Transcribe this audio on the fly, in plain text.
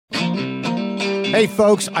Hey,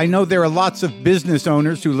 folks, I know there are lots of business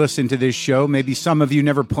owners who listen to this show. Maybe some of you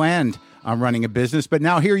never planned on running a business, but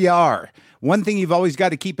now here you are. One thing you've always got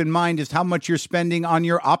to keep in mind is how much you're spending on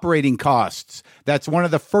your operating costs. That's one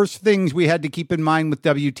of the first things we had to keep in mind with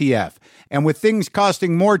WTF. And with things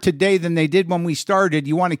costing more today than they did when we started,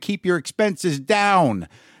 you want to keep your expenses down.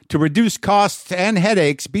 To reduce costs and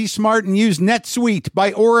headaches, be smart and use NetSuite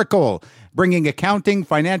by Oracle, bringing accounting,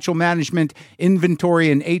 financial management,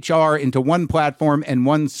 inventory, and HR into one platform and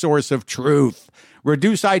one source of truth.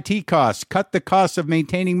 Reduce IT costs, cut the costs of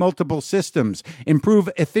maintaining multiple systems, improve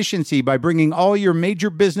efficiency by bringing all your major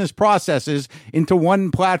business processes into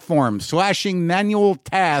one platform, slashing manual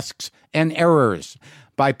tasks and errors.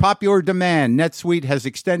 By popular demand, NetSuite has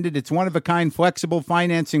extended its one-of-a-kind flexible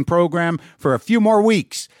financing program for a few more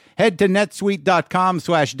weeks. Head to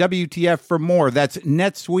netsuite.com/WTF for more. That's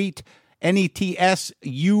NetSuite,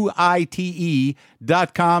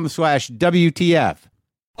 NetSuite.com/WTF.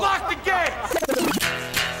 Lock the gate!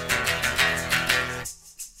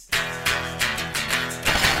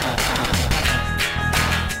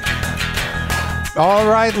 All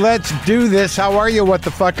right, let's do this. How are you, what the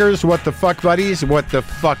fuckers, what the fuck buddies, what the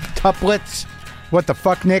fuck tuplets, what the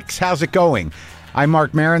fuck nicks? How's it going? I'm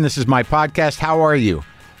Mark Maron. This is my podcast. How are you?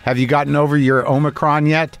 Have you gotten over your Omicron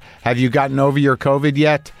yet? Have you gotten over your COVID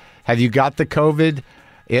yet? Have you got the COVID?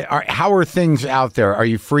 How are things out there? Are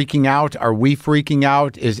you freaking out? Are we freaking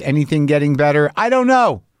out? Is anything getting better? I don't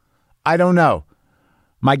know.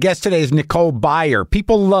 My guest today is Nicole Byer.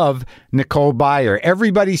 People love Nicole Byer.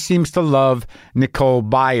 Everybody seems to love Nicole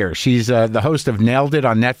Byer. She's the host of Nailed It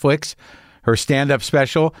on Netflix, her stand-up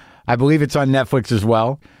special. I believe it's on Netflix as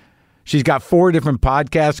well. She's got 4 different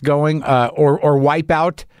podcasts going, or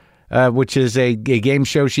Wipeout, which is a game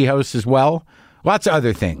show she hosts as well. Lots of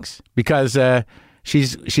other things, because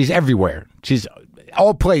she's everywhere. She's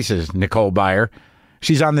all places, Nicole Byer.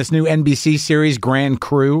 She's on this new NBC series, Grand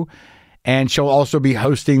Crew, and she'll also be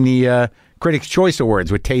hosting the Critics' Choice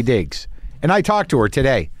Awards with Taye Diggs. And I talked to her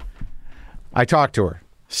today.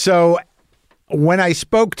 So when I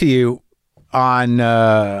spoke to you on,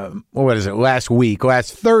 last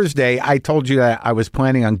Thursday, I told you that I was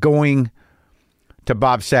planning on going to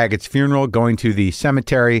Bob Saget's funeral, going to the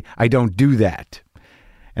cemetery. I don't do that.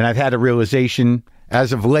 And I've had a realization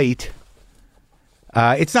as of late.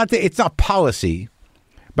 It's not policy,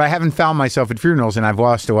 but I haven't found myself at funerals, and I've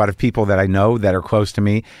lost a lot of people that I know that are close to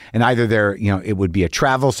me. And either it would be a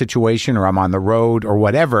travel situation, or I'm on the road, or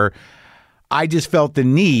whatever. I just felt a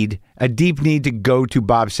deep need to go to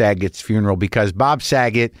Bob Saget's funeral, because Bob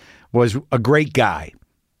Saget was a great guy.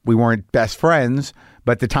 We weren't best friends,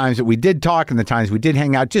 but the times that we did talk and the times we did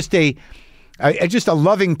hang out, just a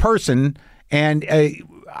loving person. And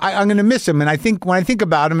I'm going to miss him. And I think when I think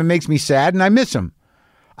about him, it makes me sad, and I miss him.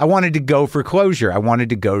 I wanted to go for closure. I wanted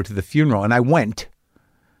to go to the funeral, and I went,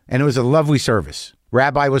 and it was a lovely service.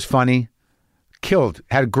 Rabbi was funny, killed,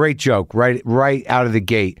 had a great joke right out of the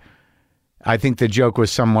gate. I think the joke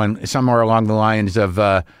was somewhere along the lines of,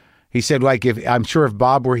 he said, like, I'm sure if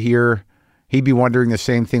Bob were here, he'd be wondering the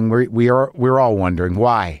same thing we're all wondering.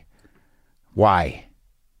 Why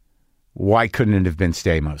couldn't it have been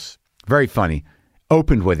Stamos? Very funny.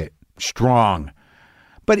 Opened with it. Strong.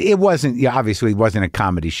 But it wasn't, obviously it wasn't a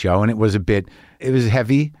comedy show, and it was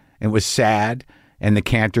heavy, it was sad, and the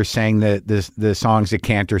cantor sang the songs that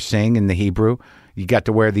cantors sing in the Hebrew. You got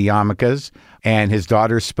to wear the yarmulkes, and his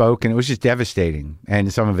daughter spoke, and it was just devastating.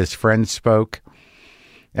 And some of his friends spoke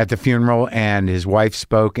at the funeral, and his wife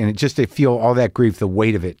spoke, and to feel all that grief, the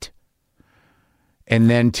weight of it. And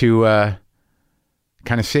then to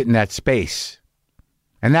kind of sit in that space.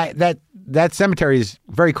 And that cemetery is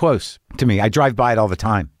very close to me. I drive by it all the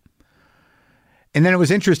time. And then it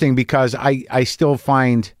was interesting because I still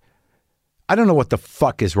find, I don't know what the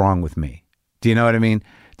fuck is wrong with me. Do you know what I mean?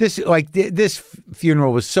 This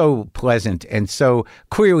funeral was so pleasant, and so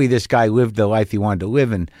clearly this guy lived the life he wanted to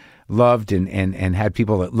live and loved and had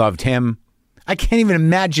people that loved him. I can't even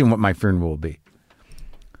imagine what my funeral will be.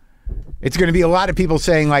 It's going to be a lot of people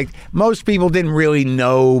saying, like, most people didn't really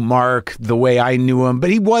know Mark the way I knew him,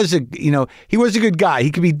 but he was a good guy.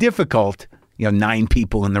 He could be difficult. 9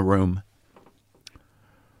 people in the room.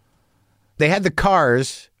 They had the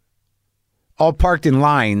cars all parked in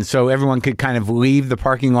line so everyone could kind of leave the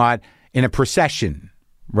parking lot in a procession,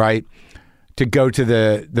 right, to go to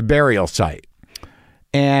the burial site.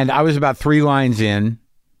 And I was about 3 lines in.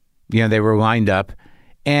 They were lined up,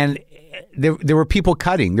 and there were people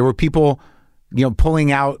cutting. There were people,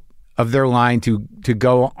 pulling out of their line to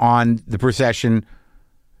go on the procession,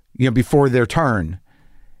 before their turn.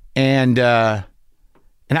 And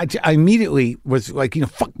And I immediately was like,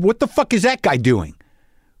 fuck, what the fuck is that guy doing?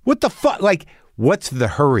 What the fuck? Like, what's the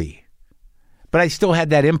hurry? But I still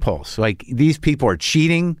had that impulse. Like, these people are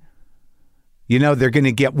cheating. They're going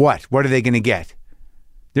to get what? What are they going to get?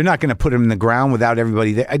 They're not going to put him in the ground without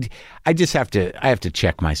everybody there. I have to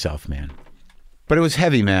check myself, man. But it was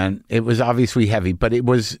heavy, man. It was obviously heavy, but it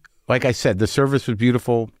was, like I said, the service was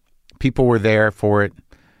beautiful. People were there for it.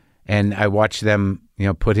 And I watched them,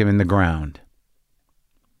 put him in the ground.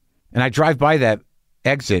 And I drive by that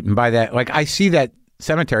exit and by that, like, I see that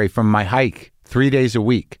cemetery from my hike 3 days a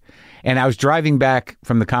week. And I was driving back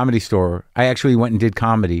from the Comedy Store. I actually went and did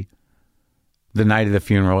comedy the night of the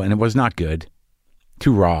funeral, and it was not good.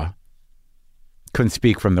 Too raw. Couldn't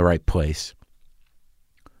speak from the right place.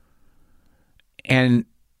 And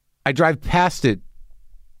I drive past it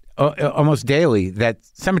almost daily, that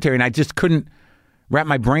cemetery, and I just couldn't wrap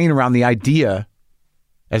my brain around the idea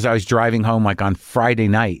as I was driving home, like on Friday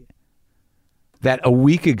night, that a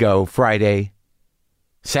week ago, Friday,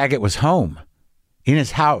 Saget was home in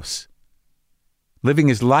his house, living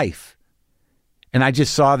his life. And I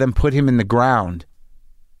just saw them put him in the ground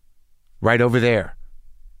right over there.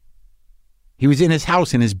 He was in his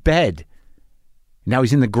house, in his bed. Now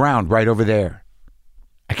he's in the ground right over there.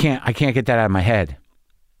 I can't get that out of my head.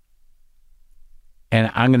 And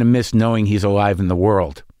I'm going to miss knowing he's alive in the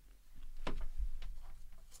world.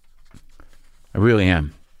 I really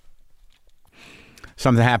am.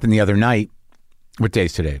 Something happened the other night. What day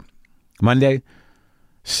is today? Monday?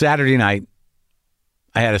 Saturday night,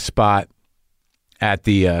 I had a spot at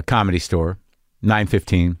the Comedy Store,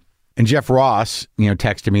 9:15. And Jeff Ross,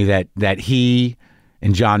 texted me that he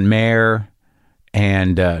and John Mayer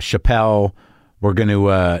and Chappelle were going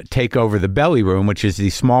to take over the belly room, which is the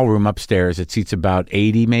small room upstairs. It seats about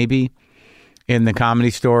 80 maybe in the Comedy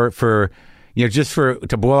Store for,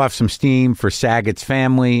 to blow off some steam for Saget's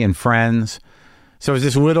family and friends. So it was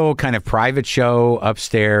this little kind of private show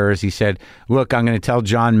upstairs. He said, look, I'm going to tell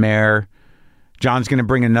John Mayer. John's going to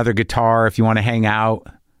bring another guitar if you want to hang out.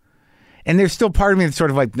 And there's still part of me that's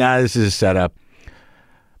sort of like, nah, this is a setup.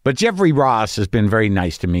 But Jeffrey Ross has been very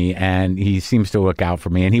nice to me, and he seems to look out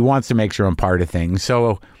for me, and he wants to make sure I'm part of things.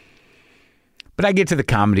 So, but I get to the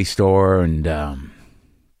Comedy Store, and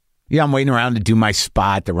I'm waiting around to do my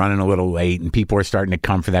spot. They're running a little late, and people are starting to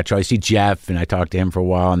come for that show. I see Jeff, and I talked to him for a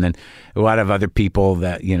while, and then a lot of other people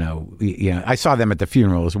that, I saw them at the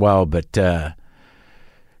funeral as well, but,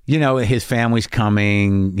 his family's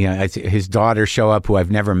coming, his daughters show up who I've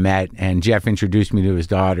never met, and Jeff introduced me to his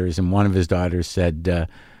daughters, and one of his daughters said,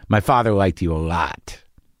 my father liked you a lot.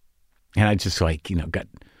 And I just got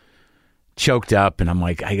choked up, and I'm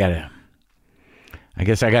like, I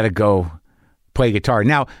guess I gotta go play guitar.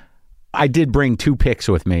 Now, I did bring 2 picks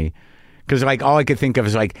with me, because all I could think of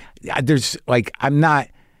is it's not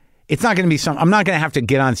going to be I'm not going to have to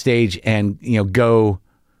get on stage and, go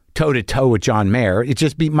toe-to-toe with John Mayer. It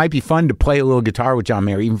just might be fun to play a little guitar with John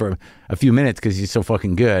Mayer, even for a few minutes, because he's so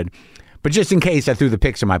fucking good. But just in case, I threw the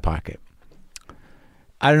picks in my pocket.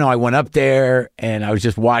 I don't know, I went up there, and I was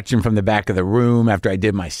just watching from the back of the room after I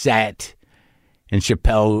did my set. And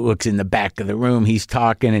Chappelle looks in the back of the room. He's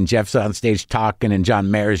talking, and Jeff's on stage talking, and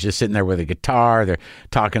John Mayer's just sitting there with a guitar. They're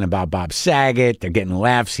talking about Bob Saget. They're getting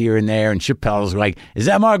laughs here and there. And Chappelle's like, is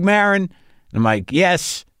that Marc Maron? And I'm like,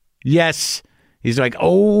 yes. He's like,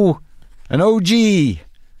 oh, an OG.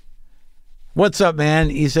 What's up, man?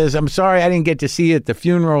 He says, I'm sorry I didn't get to see you at the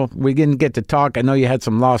funeral. We didn't get to talk. I know you had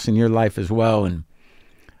some loss in your life as well, and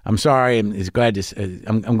I'm sorry.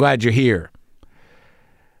 I'm glad you're here.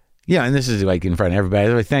 Yeah, and this is in front of everybody.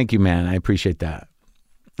 I'm like, thank you, man. I appreciate that.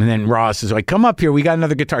 And then Ross is like, come up here. We got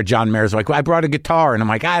another guitar. John Mayer's like, well, I brought a guitar. And I'm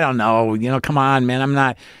like, I don't know. Come on, man. I'm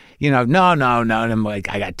not, no. And I'm like,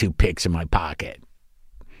 I got 2 picks in my pocket.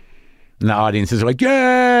 And the audience is like,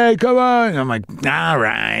 yay, come on. And I'm like, all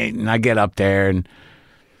right. And I get up there and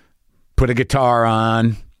put a guitar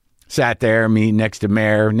on, sat there, me next to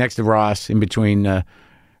Mayer, next to Ross, in between,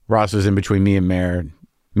 Ross was in between me and Mayer.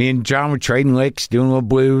 Me and John were trading licks, doing a little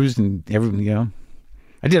blues, and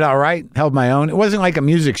I did all right, held my own. It wasn't like a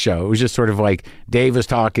music show. It was just sort of like Dave was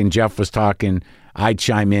talking, Jeff was talking, I'd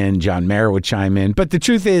chime in, John Mayer would chime in. But the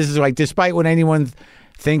truth is despite what anyone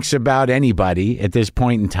thinks about anybody at this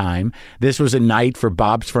point in time, this was a night for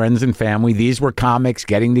Bob's friends and family. These were comics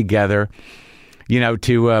getting together,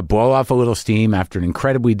 to blow off a little steam after an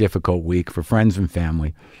incredibly difficult week for friends and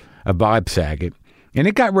family of Bob Saget. And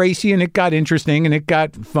it got racy, and it got interesting, and it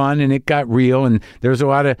got fun, and it got real, and there was a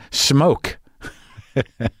lot of smoke.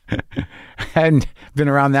 Hadn't been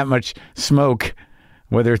around that much smoke,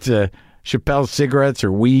 whether it's Chappelle cigarettes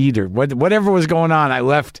or weed or whatever was going on. I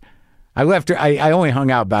left I left her. I only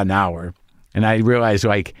hung out about an hour, and I realized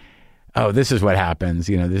like, oh, this is what happens.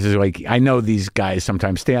 You know, this is like, I know these guys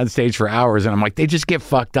sometimes stay on stage for hours, and I'm like, they just get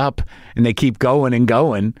fucked up and they keep going and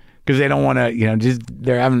going because they don't want to, you know,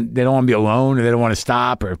 they don't want to be alone, or they don't want to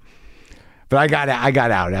stop. But I got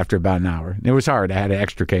out after about an hour. It was hard. I had to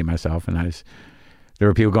extricate myself, and there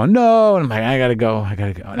were people going, no, and I'm like, I gotta go,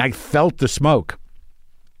 and I felt the smoke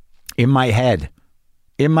in my head.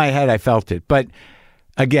 In my head, I felt it. But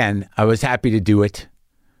again, I was happy to do it.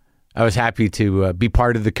 I was happy to be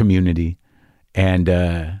part of the community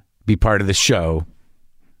and be part of the show.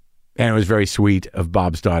 And it was very sweet of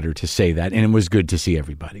Bob's daughter to say that. And it was good to see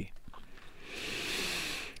everybody.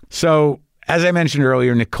 So, as I mentioned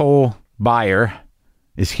earlier, Nicole Byer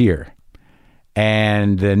is here.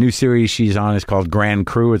 And the new series she's on is called Grand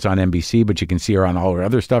Crew. It's on NBC, but you can see her on all her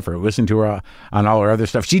other stuff or listen to her on all her other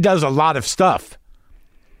stuff. She does a lot of stuff.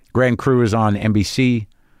 Grand Crew is on NBC.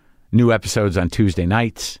 New episodes on Tuesday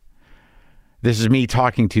nights. This is me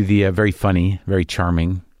talking to the very funny, very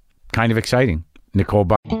charming, kind of exciting Nicole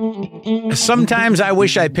Byer. Sometimes I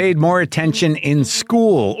wish I paid more attention in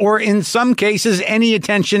school, or in some cases, any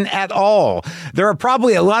attention at all. There are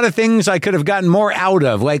probably a lot of things I could have gotten more out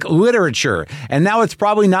of, like literature, and now it's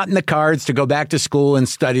probably not in the cards to go back to school and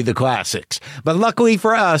study the classics. But luckily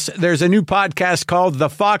for us, there's a new podcast called The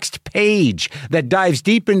Foxed Page that dives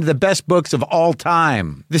deep into the best books of all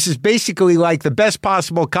time. This is basically like the best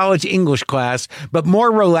possible college English class, but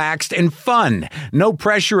more relaxed and fun. No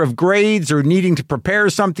pressure of grades or needing to prepare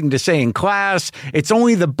something to say in class. It's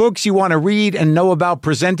only the books you want to read and know about,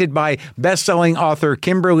 presented by best-selling author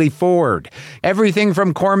Kimberly Ford. Everything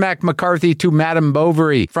from Cormac McCarthy to Madame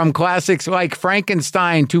Bovary, from classics like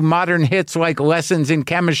Frankenstein to modern hits like Lessons in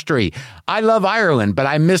Chemistry. I love Ireland, but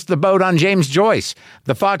I missed the boat on James Joyce.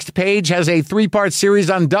 The Foxed Page has a 3-part series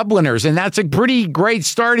on Dubliners, and that's a pretty great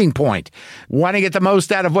starting point. Want to get the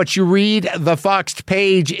most out of what you read? The Foxed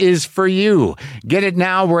Page is for you. Get it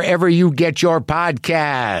now wherever you get your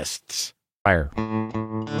podcasts. Fire.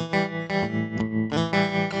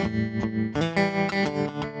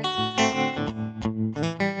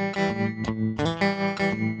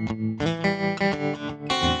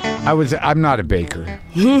 I'm not a baker.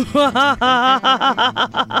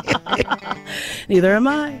 Neither am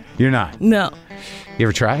I. You're not? No. You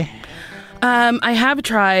ever try? I have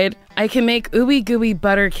tried. I can make ooey gooey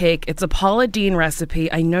butter cake. It's a Paula Deen recipe.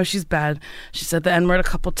 I know she's bad. She said the N-word a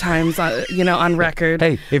couple times, on record.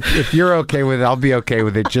 Hey, if you're okay with it, I'll be okay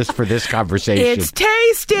with it just for this conversation. It's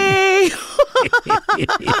tasty.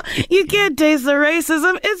 You can't taste the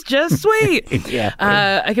racism. It's just sweet. Yeah.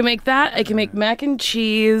 I can make that. I can make mac and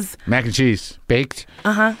cheese. Mac and cheese baked.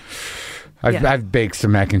 Uh-huh. I've baked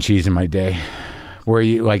some mac and cheese in my day. Were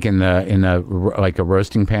you like in like a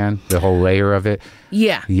roasting pan, the whole layer of it?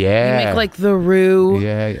 Yeah. Yeah. You make like the roux.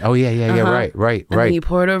 Yeah. Oh yeah. Uh-huh. Right. And then you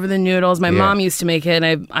pour it over the noodles. My mom used to make it,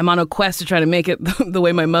 and I'm on a quest to try to make it the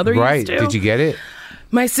way my mother used to. Did you get it?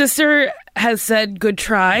 My sister has said, "Good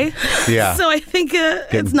try." Yeah. So I think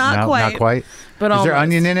it's not quite. Not quite. But is there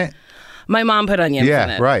onion in it? My mom put onions in it.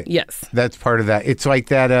 Yeah. Right. Yes. That's part of that. It's like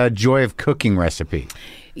that Joy of Cooking recipe.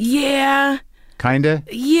 Yeah. Kinda?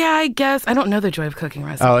 Yeah, I guess. I don't know the Joy of Cooking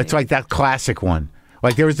recipe. Oh, it's like that classic one.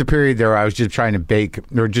 Like there was a period there where I was just trying to bake,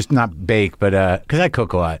 or just not bake, but because I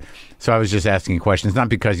cook a lot. So I was just asking questions, not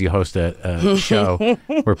because you host a show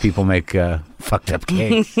where people make fucked up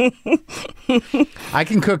cakes. I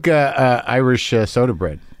can cook Irish soda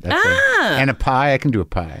bread. And a pie. I can do a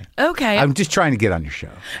pie. Okay. I'm just trying to get on your show.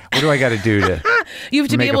 What do I got to do to You have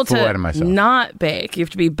to be make able a fool out of to myself? not bake. You have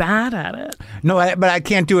to be bad at it. No, but I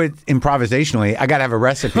can't do it improvisationally. I got to have a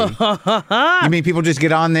recipe. You mean people just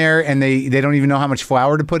get on there and they don't even know how much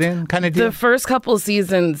flour to put in, kind of deal? The first couple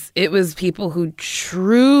seasons, it was people who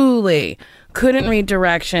truly couldn't read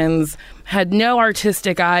directions, had no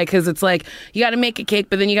artistic eye, because it's like you got to make a cake,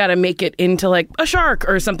 but then you got to make it into like a shark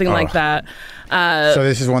or something like that. So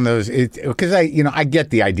this is one of those, because I get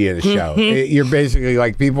the idea of the show. You're basically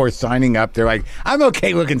like, people are signing up. They're like, I'm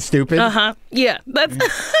okay looking stupid. Yeah, that's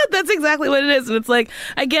that's exactly what it is. And it's like,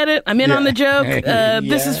 I get it. I'm in on the joke.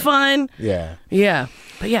 This is fun. Yeah. Yeah.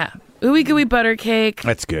 But yeah, ooey gooey butter cake.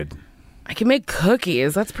 That's good. I can make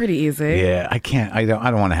cookies. That's pretty easy. Yeah, I can't. I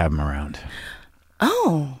don't want to have them around.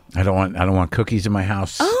 Oh. I don't want cookies in my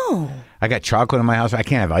house. Oh. I got chocolate in my house. I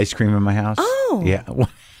can't have ice cream in my house. Oh. Yeah.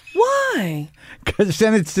 Why? Because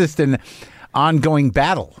then it's just an ongoing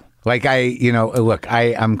battle. Like look,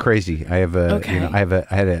 I'm crazy. I have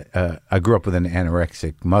I grew up with an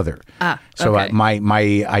anorexic mother. Okay. So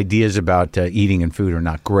my ideas about eating and food are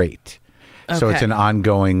not great. So it's Okay. an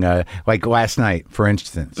ongoing, like last night, for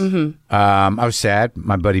instance. I was sad.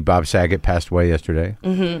 My buddy Bob Saget passed away yesterday.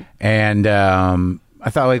 And I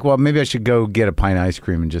thought, like, well, maybe I should go get a pint of ice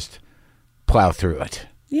cream and just plow through it.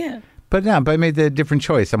 Yeah. But no, but I made the different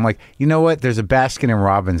choice. I'm like, you know what? There's a Baskin and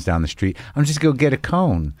Robbins down the street. I'm just go get a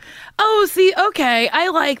cone. Oh, see, okay. I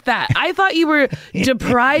like that. I thought you were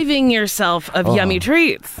depriving yourself of yummy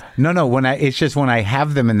treats. No. It's just when I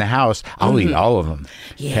have them in the house, I'll eat all of them.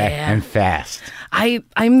 Yeah. And fast.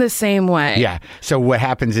 I'm the same way. Yeah. So what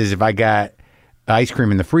happens is if I got ice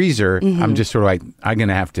cream in the freezer, I'm just sort of like, I'm going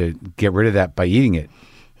to have to get rid of that by eating it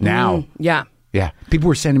now. Yeah. Yeah. People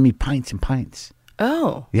were sending me pints and pints.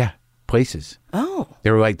 Oh. Yeah. Places. Oh.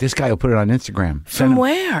 They were like, this guy will put it on Instagram. From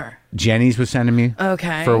where? Jenny's was sending me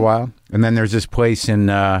Okay. for a while. And then there's this place in,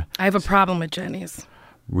 I have a problem with Jenny's.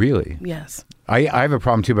 really? Yes. I have a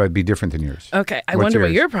problem too, but it'd be different than yours. Okay. I What's wonder what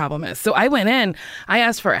yours? your problem is. So I went in, I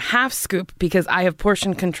asked for a half scoop because I have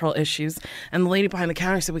portion control issues. And the lady behind the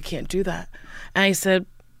counter said, we can't do that. And I said,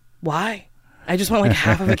 why? I just want like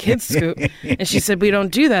half of a kid's scoop. And she said, we don't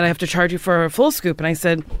do that. I have to charge you for a full scoop. And I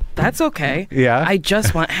said, that's okay. Yeah. I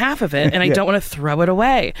just want half of it and I don't want to throw it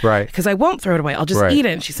away. Right. Because I won't throw it away. I'll just Right. eat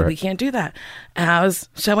it. And she said, we can't do that. And I was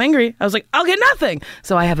so angry. I was like, I'll get nothing.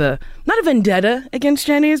 So I have not a vendetta against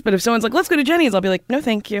Jenny's, but if someone's like, let's go to Jenny's, I'll be like, no,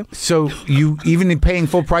 thank you. So you, even in paying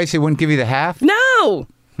full price, they wouldn't give you the half? No.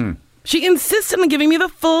 She insisted on giving me the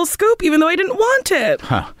full scoop, even though I didn't want it.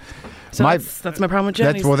 Huh. So that's my problem with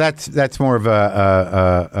Jenny's. That's more of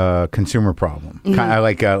a consumer problem, kind of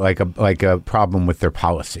like a problem with their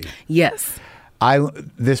policy. Yes.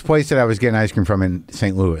 This place that I was getting ice cream from in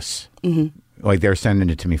St. Louis, like they're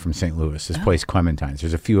sending it to me from St. Louis. This place, Clementine's.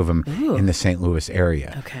 There's a few of them in the St. Louis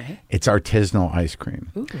area. Okay. It's artisanal ice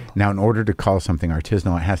cream. Ooh. Now, in order to call something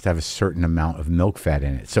artisanal, it has to have a certain amount of milk fat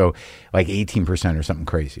in it. So, like 18% or something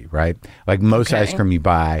crazy, right? Like most Okay. ice cream you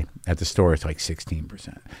buy at the store, it's like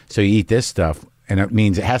 16%. So you eat this stuff, and it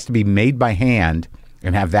means it has to be made by hand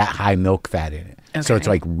and have that high milk fat in it. So it's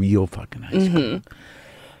Okay. like real fucking ice cream.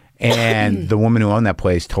 And the woman who owned that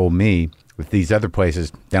place told me, with these other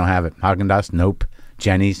places, they don't have it. Haagen-Dazs, nope.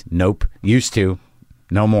 Jenny's, nope. Used to,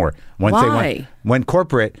 no more. Once they Why? went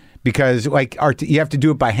corporate, because like you have to do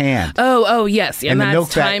it by hand. Oh, yes. And the milk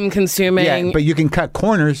that's fat- time consuming. Yeah, but you can cut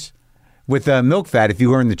corners with milk fat if you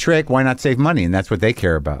learn the trick. Why not save money? And that's what they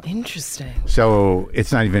care about. Interesting. So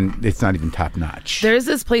it's not even top notch. There's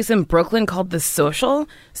this place in Brooklyn called The Social.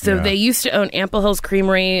 So Yeah. they used to own Ample Hills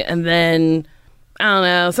Creamery, and then I don't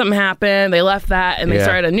know, something happened. They left that, and they Yeah.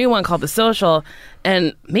 started a new one called The Social.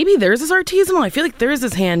 And maybe theirs is artisanal. I feel like theirs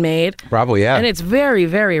is handmade. Probably, yeah. And it's very,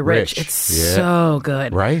 very rich. Rich. It's Yeah. so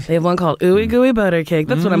good. Right? They have one called Ooey Gooey Butter Cake.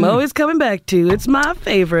 That's what I'm always coming back to. It's my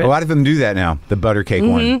favorite. A lot of them do that now. The butter cake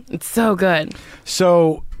one. It's so good.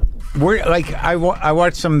 So we're like I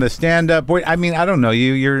watched some of the stand up. I mean, I don't know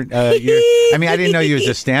you. You're. I mean, I didn't know you as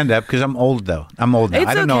a stand up because I'm old though. I'm old now. It's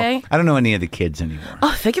I don't okay. know. I don't know any of the kids anymore.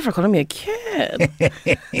 Oh, thank you for calling me a kid.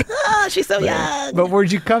 Oh, she's so young. But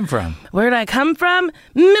where'd you come from? Where did I come from?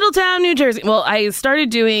 Middletown, New Jersey. Well, I started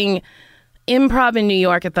doing improv in New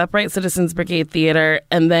York at the Upright Citizens Brigade Theater,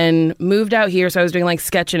 and then moved out here. So I was doing like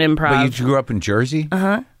sketch and improv. But you grew up in Jersey?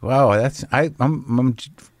 Uh-huh. Wow, I'm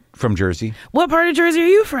from Jersey. What part of Jersey are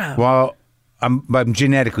you from? Well, I'm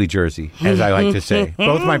genetically Jersey, as I like to say.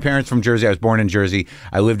 Both my parents from Jersey. I was born in Jersey.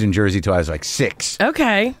 I lived in Jersey till I was like 6.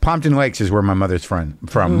 Okay. Pompton Lakes is where my mother's from.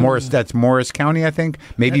 Morris, that's Morris County, I think.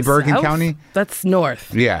 Maybe That's Bergen south? County. That's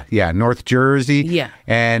north. Yeah, North Jersey. Yeah.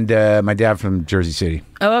 And my dad from Jersey City.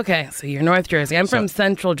 Oh, okay. So you're North Jersey. I'm from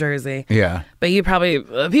Central Jersey. Yeah. But you probably,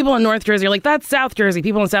 people in North Jersey are like, that's South Jersey.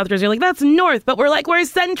 People in South Jersey are like, that's North. But we're like, we're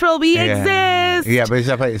Central. We exist. Yeah, but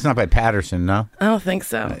it's not by Patterson, no? I don't think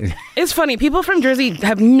so. It's funny. People from Jersey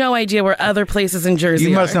have no idea where other places in Jersey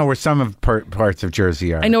You must are. know where some of parts of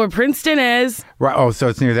Jersey are. I know where Princeton is. Right. Oh, so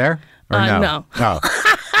it's near there? Or no? No. Oh.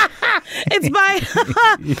 It's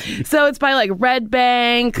by, so it's by like Red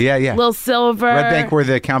Bank. Yeah. Little Silver. Red Bank where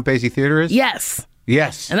the Count Basie Theater is? Yes.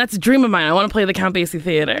 Yes. And that's a dream of mine. I want to play the Count Basie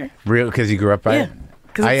Theater. Real, because you grew up by Yeah. it?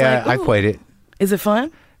 'Cause it's like, I ooh. played it. Is it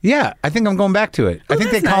fun? Yeah, I think I'm going back to it. I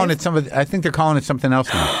think that's they're calling nice. I think they're calling it something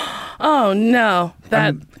else now. Oh, no.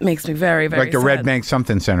 That makes me very, very Like the sad. Red Bank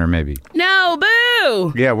something center, maybe. No,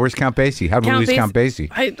 boo! Yeah, where's Count Basie? How did we lose Count Basie?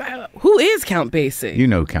 Who is Count Basie? You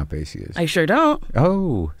know who Count Basie is. I sure don't.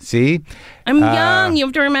 Oh, see? I'm young. You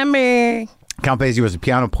have to remember. Count Basie was a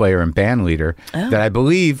piano player and band leader that I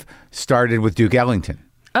believe started with Duke Ellington.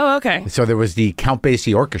 Oh, okay. So there was the Count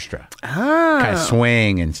Basie Orchestra. Ah. Kind of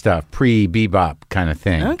swing and stuff, pre-bebop kind of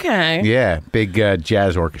thing. Okay. Yeah, big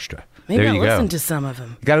jazz orchestra. Maybe There I'll you go. listen to some of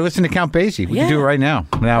them. You got to listen to Count Basie. We can do it Yeah. right now.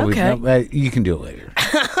 Okay. You can do it later.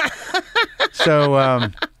 So,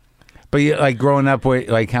 but you, like growing up,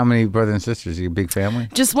 like how many brothers and sisters? You a big family?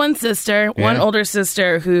 Just one sister, one Yeah. older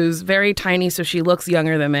sister who's very tiny, so she looks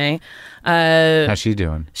younger than me. How's she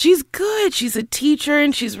doing? She's good. She's a teacher,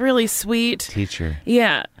 and she's really sweet. Teacher.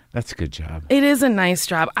 Yeah, That's a good job. it is a nice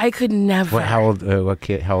job. I could never. How old? What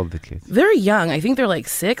kid? How old are the kids? They're young. I think they're like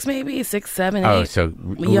 6, maybe 6, 7, 8. Oh, so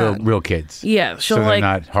Young. real kids. Yeah, she'll So they're like.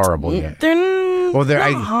 not horrible yet. They're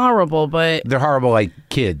not horrible, but They're horrible like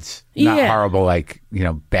kids, not Yeah. horrible like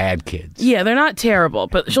bad kids. yeah, they're not terrible.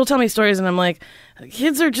 But she'll tell me stories, and I'm like,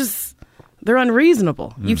 kids are just. They're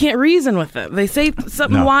unreasonable. You can't reason with them. They say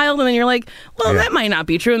something No. wild, and then you're like, well, Yeah. that might not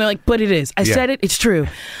be true. And they're like, but it is. I Yeah. said it. It's true.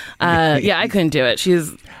 Yeah, I couldn't do it.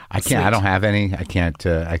 She's. I can't. I don't have any. I can't.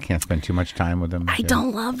 I can't spend too much time with them. I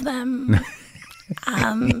don't love them.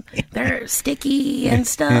 They're sticky and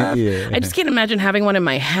stuff. Yeah. I just can't imagine having one in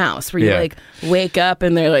my house where you Yeah. like wake up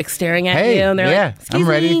and they're like staring at Hey, you and they're yeah, like, "Excuse I'm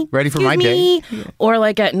ready. me, Ready for excuse my day." me." Or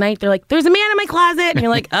like at night they're like, "There's a man in my closet," and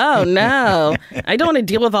you're like, "Oh no, I don't want to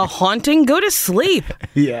deal with a haunting. Go to sleep.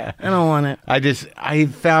 Yeah. I don't want it." I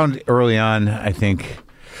found early on, I think,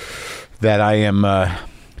 that I am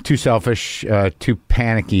too selfish, too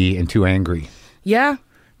panicky, and too angry Yeah,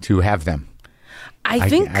 to have them. I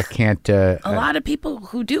think I can't. a lot of people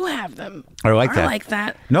who do have them I like are that. like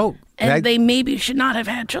that. No, And they maybe should not have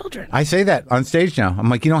had children. I say that on stage now. I'm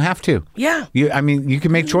like, you don't have to. Yeah. I mean, you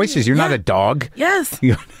can make choices. You're not Yeah. a dog. Yes.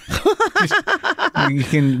 You, you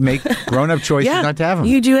can make grown-up choices not to have them.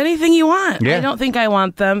 You do anything you want. Yeah. I don't think I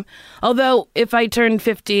want them. Although, if I turn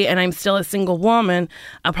 50 and I'm still a single woman,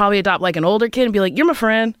 I'll probably adopt like an older kid and be like, "You're my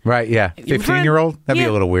friend." Right? Yeah. Your friend- 15-year-old. That'd be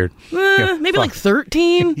Yeah. a little weird. Maybe like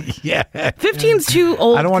 13. Yeah. 15's too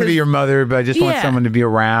old. I don't want to be 'cause- your mother, but I just want Yeah. someone to be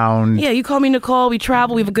around. Yeah, you call me Nicole. We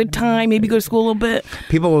travel. We have a good time. Maybe go to school a little bit.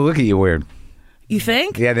 People will look at you weird. You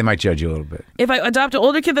think? Yeah, they might judge you a little bit. If I adopt an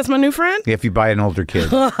older kid, that's my new friend? If you buy an older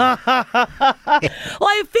kid. Well,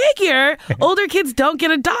 I figure older kids don't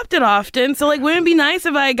get adopted often. So, like, wouldn't it be nice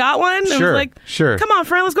if I got one? And was Sure, like, sure. Come on,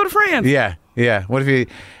 friend, let's go to France. Yeah, yeah. What if you?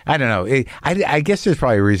 I don't know. I guess there's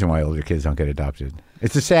probably a reason why older kids don't get adopted.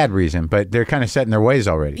 It's a sad reason, but they're kind of set in their ways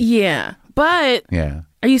already. Yeah. But Yeah.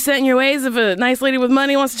 are you set in your ways if a nice lady with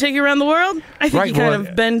money wants to take you around the world? I think Right, you kind well,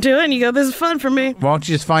 of bend to it and you go, this is fun for me. Why don't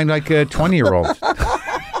you just find like a 20-year-old?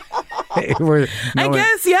 I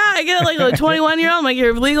guess, yeah. I get like a 21-year-old. I'm like,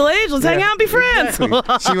 you're of legal age. Let's hang out and be friends.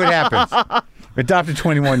 Exactly. See what happens. Adopt a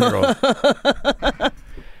 21-year-old.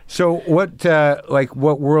 So what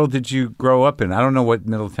world did you grow up in? I don't know what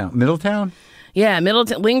Middletown? Yeah,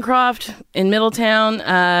 Middletown, Lincroft in Middletown.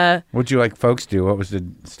 What'd you like folks do? What was the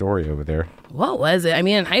story over there? What was it? I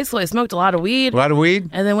mean, in high school, I smoked a lot of weed. A lot of weed?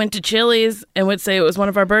 And then went to Chili's and would say it was one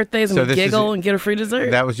of our birthdays and So would this is giggle it. and get a free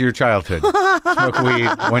dessert. That was your childhood. Smoke weed,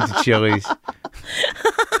 went to Chili's.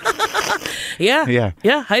 Yeah. Yeah.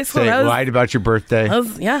 Yeah, high school. Say, lied about your birthday.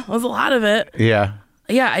 That was a lot of it. Yeah.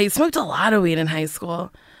 Yeah, I smoked a lot of weed in high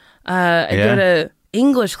school. I'd Yeah. go to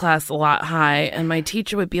English class a lot high, and my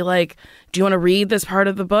teacher would be like, "Do you want to read this part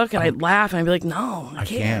of the book?" And I'd laugh, and I'd be like, "No, I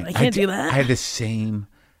can't. I can't do that." I had the same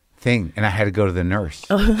thing, and I had to go to the nurse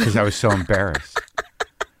because I was so embarrassed.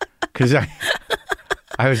 Because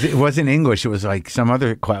it wasn't English; it was like some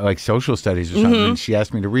other like social studies or something. Mm-hmm. And she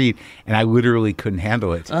asked me to read, and I literally couldn't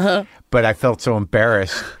handle it. But I felt so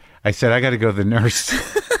embarrassed. I said, "I got to go to the nurse.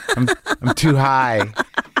 I'm too high."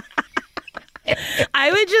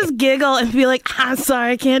 I would just giggle and be like, "I'm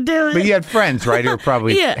sorry, I can't do it." But you had friends, right? Who were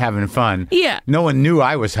probably Yeah. having fun. Yeah. No one knew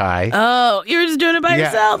I was high. Oh, you were just doing it by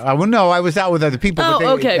yourself? Well, no, I was out with other people Oh, but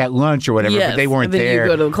okay. at lunch or whatever, Yes, but they weren't and then you there.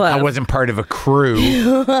 go to the club. I wasn't part of a crew.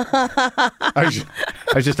 I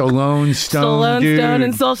was just a lone stone Stone dude. Stone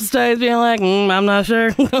and social studies being like, I'm not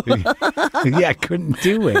sure. Yeah, I couldn't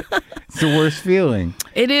do it. It's the worst feeling.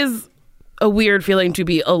 It is a weird feeling to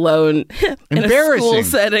be alone in a school Embarrassing.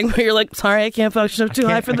 setting where you're like, sorry, I can't function. I'm too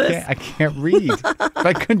high for this. I can't read. But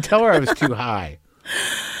I couldn't tell her I was too high.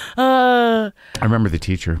 Uh, I remember the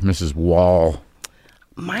teacher, Mrs. Wall.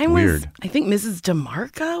 Mine was, Weird. I think, Mrs.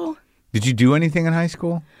 DeMarco. Did you do anything in high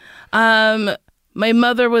school? My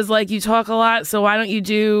mother was like, you talk a lot, so why don't you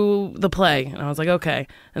do the play? And I was like, okay.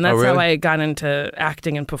 And that's how really? I got into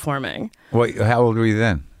acting and performing. How old were you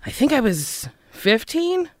then? I think I was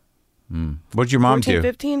 15. What'd your mom 14, do?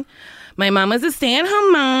 15. My mom was a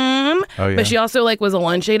stay-at-home mom, Oh, yeah. but she also like was a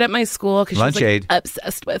lunch aide at my school because she was Lunch like, aide?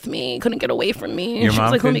 obsessed with me, couldn't get away from me. Your she mom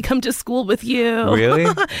was like, "Let me could- come to school with you." Really?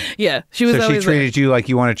 Yeah, she was So she always treated you like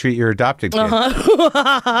you want to treat your adopted kid.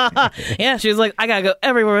 yeah, she was like, "I gotta go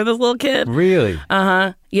everywhere with this little kid." Really?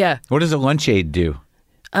 Yeah, What does a lunch aide do?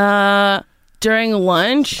 During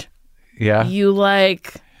lunch, Yeah. you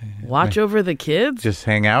like watch over the kids. Just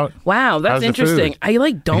hang out. Wow, How's that's the interesting. food? I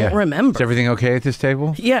like don't Yeah. remember. Is everything okay at this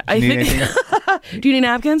table? Yeah, I Do you need think. anything? Do you need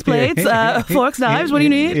napkins, plates, forks, knives? What do you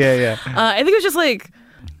need? Yeah. I think it was just like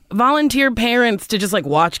volunteer parents to just like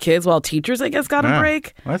watch kids while teachers, I guess, got a Ah,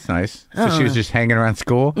 break. well, that's nice. So she was just hanging around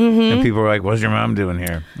school, and people were like, "What's your mom doing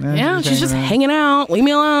here?" Yeah, she's just hanging out. Leave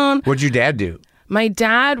me alone. What'd your dad do? My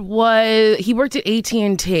dad he worked at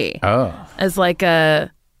AT&T Oh, as like an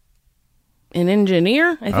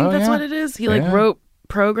engineer. I think that's yeah. what it is. He Yeah. wrote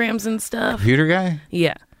programs and stuff. computer guy.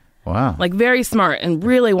 Yeah. Wow. Like very smart and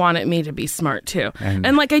really wanted me to be smart too.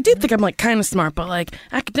 And like I do think I'm like kind of smart, but like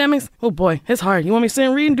academics, oh boy, it's hard. You want me to sit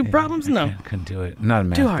and read and do problems? No. I couldn't do it. I'm not a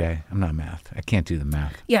math Too hard. guy. I'm not math. I can't do the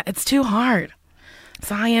math. Yeah, it's too hard.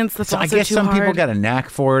 Science, that's So also I guess too some hard. people got a knack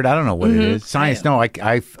for it. I don't know what it is. Science, no.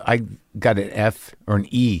 I got an F or an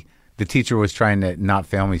E. The teacher was trying to not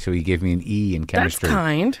fail me, so he gave me an E in That's chemistry.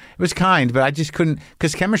 kind. It was kind, but I just couldn't,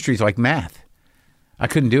 because chemistry is like math. I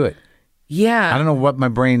couldn't do it. Yeah. I don't know what my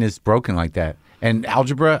brain is broken like that. And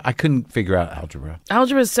algebra, I couldn't figure out algebra.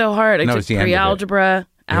 Algebra is so hard. I No, took it's the end of it. pre-algebra,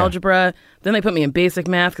 algebra. Then they put me in basic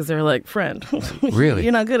math because they were like, friend, Really?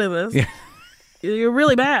 you're not good at this. Yeah. You're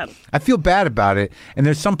really bad. I feel bad about it, and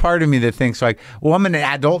there's some part of me that thinks like, well, I'm an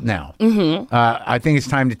adult now. Mm-hmm. I think it's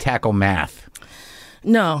time to tackle math.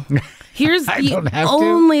 No. Here's I the don't have to.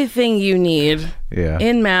 only thing you need Yeah.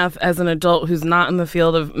 in math as an adult who's not in the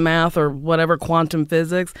field of math or whatever quantum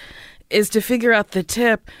physics is to figure out the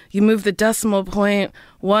tip. You move the decimal point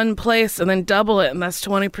one place and then double it, and that's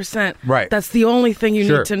 20%. Right. That's the only thing you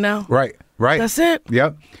Sure. need to know. Right. That's it.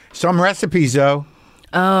 Yep. Some recipes, though.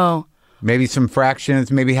 Oh. Maybe some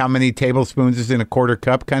fractions, maybe how many tablespoons is in a quarter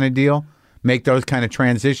cup kind of deal. Make those kind of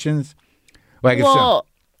transitions. Like if Well,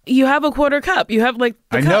 you have a quarter cup. You have like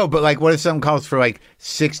the I cup. know, but like what if something calls for like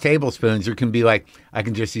 6 tablespoons? It can be like, I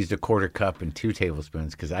can just use the quarter cup and 2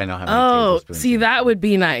 tablespoons because I know how many Oh, tablespoons. see, that would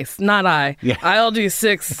be nice. Not I. Yeah. I'll do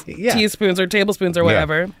 6 Yeah. teaspoons or tablespoons or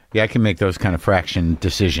whatever. Yeah, I can make those kind of fraction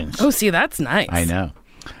decisions. Oh, see, that's nice. I know.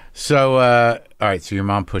 So, all right, so your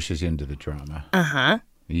mom pushes you into the drama. Uh-huh.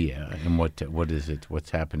 Yeah, and what is it? What's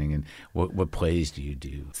happening, and what plays do you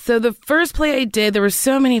do? So the first play I did, there were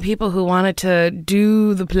so many people who wanted to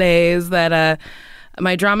do the plays that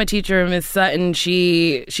my drama teacher, Miss Sutton,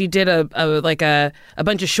 she did a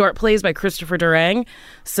bunch of short plays by Christopher Durang.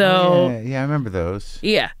 So Yeah, I remember those.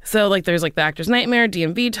 yeah, so like there's like The Actor's Nightmare,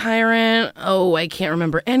 DMV Tyrant. Oh, I can't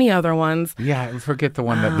remember any other ones. Yeah, I forget the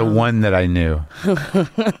one that I knew.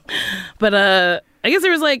 But I guess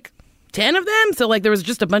there was like 10 of them, so like there was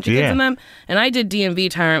just a bunch of kids Yeah. in them, and I did DMV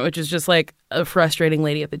Tyrant, which is just like a frustrating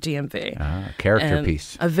lady at the DMV. Character And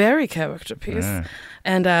piece. a very character piece.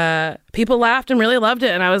 And people laughed and really loved it,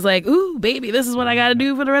 and I was like, ooh, baby, this is what I gotta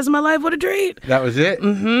do for the rest of my life. What a treat. That was it.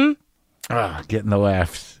 Mm-hmm. Getting the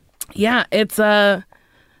laughs. Yeah, it's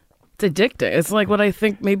addicting. It's like what I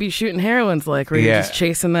think maybe shooting heroin's like, where you're Yeah. just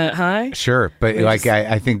chasing that high. Sure, but like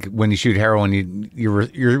I think when you shoot heroin, your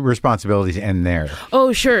responsibilities end there.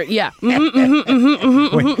 Oh, sure, yeah.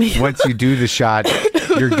 Once you do the shot,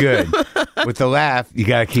 you're good. With the laugh, you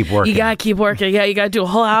got to keep working. You gotta keep working. Yeah, you gotta do a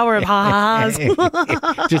whole hour of ha-has.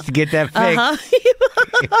 Just to get that fix.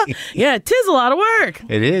 Yeah, 'tis a lot of work.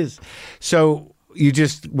 It is. So you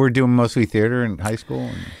just were doing mostly theater in high school?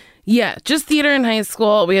 Yeah, just theater in high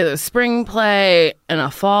school. We had a spring play and a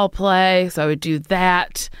fall play, so I would do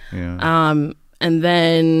that. Yeah. And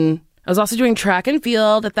then I was also doing track and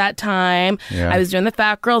field at that time. Yeah. I was doing the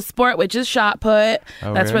fat girl sport, which is shot put.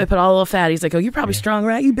 Oh, That's where really? they put all the little fatties. Like, oh, you're probably strong,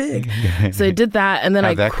 right? You big. So I did that, and then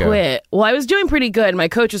How'd I that go? quit. Well, I was doing pretty good. My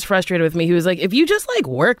coach was frustrated with me. He was like, if you just like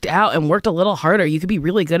worked out and worked a little harder, you could be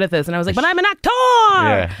really good at this. And I was like, but I'm an actor.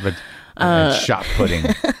 Yeah, but it's shot putting,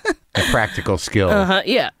 a practical skill,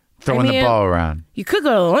 Yeah. throwing the ball around. You could go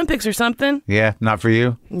to the Olympics or something. Yeah, not for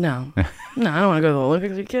you. No. No, I don't want to go to the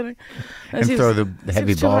Olympics. Are you kidding? And throw the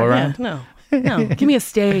heavy seems too ball hard. around? Yeah, no. Give me a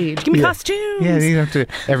stage. Give me costumes. Yeah, you have to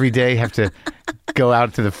every day have to go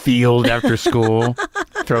out to the field after school,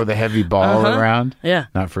 throw the heavy ball around. Yeah.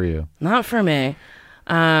 Not for you. Not for me.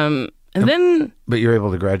 And then But you're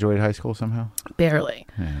able to graduate high school somehow? barely.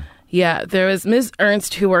 Yeah, there was Ms.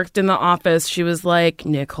 Ernst who worked in the office. She was like,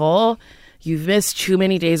 Nicole, you've missed too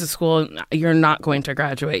many days of school. You're not going to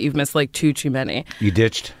graduate. You've missed like too many. You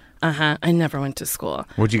ditched? I never went to school.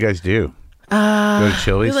 What'd you guys do? Go to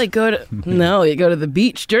Chili's? We like go to no, you go to the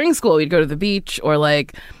beach during school. We'd go to the beach or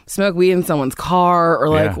like smoke weed in someone's car or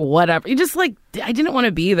like whatever. You just like I didn't want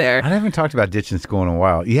to be there. I haven't talked about ditching school in a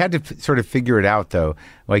while. You had to sort of figure it out though.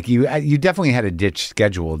 Like you definitely had a ditch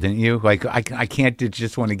schedule, didn't you? Like I can't ditch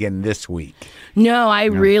this one again this week. No, I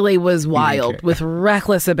really was wild with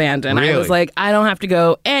reckless abandon. Really? I was like, I don't have to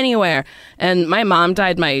go anywhere. And my mom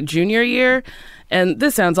died my junior year. And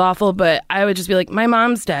this sounds awful, but I would just be like, my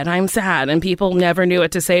mom's dead. I'm sad. And people never knew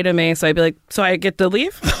what to say to me. So I'd be like, so I get to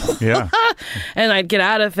leave? Yeah. And I'd get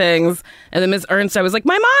out of things. And then Miss Ernst, I was like,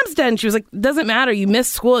 my mom's dead. And she was like, doesn't matter. You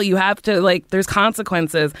missed school. You have to, like, there's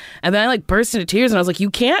consequences. And then I, like, burst into tears. And I was like, you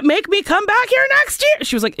can't make me come back here next year.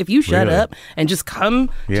 She was like, if you shut up and just come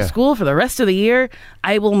to school for the rest of the year,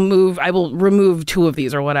 I will remove 2 of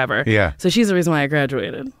these or whatever. Yeah. So she's the reason why I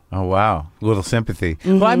graduated. Oh, wow. A little sympathy.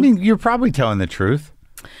 Well, I mean, you're probably telling the truth.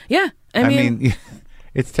 Yeah. I mean,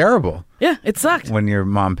 it's terrible. Yeah, it sucked. When your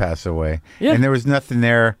mom passed away. Yeah. And there was nothing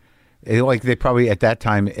there. Like they probably at that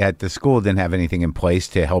time at the school didn't have anything in place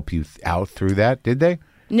to help you out through that, did they?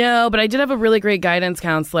 No, but I did have a really great guidance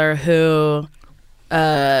counselor who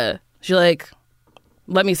she like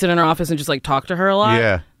let me sit in her office and just like talk to her a lot.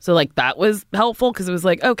 Yeah. So like that was helpful because it was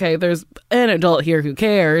like, okay, there's an adult here who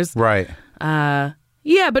cares. Right.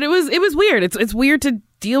 Yeah, but it was weird. It's weird to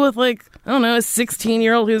deal with like, I don't know, a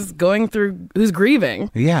 16-year-old who's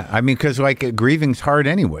grieving. Yeah, I mean, because like grieving's hard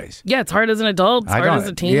anyways. Yeah, it's hard as an adult. It's hard as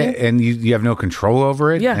a teen. Yeah, and you have no control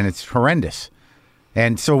over it. Yeah. And it's horrendous.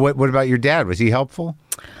 And so what about your dad? Was he helpful?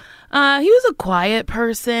 He was a quiet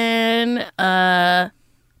person.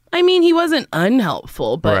 I mean, he wasn't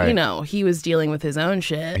unhelpful, but Right. you know, he was dealing with his own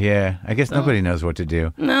shit. Yeah, I guess nobody knows what to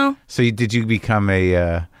do. No. So did you become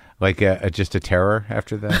just a terror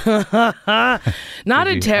after that? Not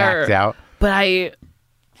Did a you terror. act out? But I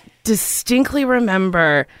distinctly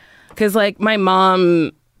remember because like my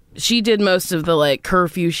mom, she did most of the like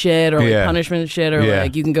curfew shit or like punishment shit or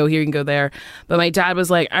like you can go here, you can go there. But my dad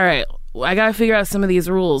was like, all right, I got to figure out some of these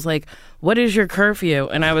rules. Like, what is your curfew?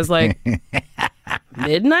 And I was like,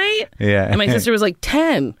 midnight? Yeah. And my sister was like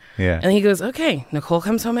 10. Yeah. And he goes, okay, Nicole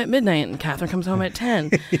comes home at midnight and Catherine comes home at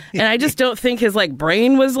 10. And I just don't think his like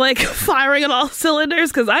brain was like firing on all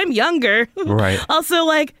cylinders because I'm younger. Right. Also,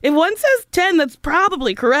 like, if one says 10, that's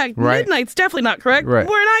probably correct. Right. Midnight's definitely not correct. Right.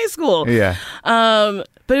 We're in high school. Yeah.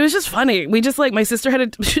 But it was just funny. We just like, my sister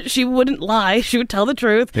she wouldn't lie. She would tell the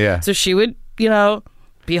truth. Yeah. So she would,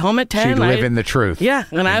 be home at 10. She'd live in the truth. Yeah,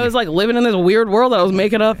 and I was like living in this weird world that I was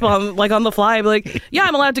making up on the fly. I'd be like, yeah,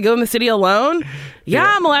 I'm allowed to go in the city alone. Yeah,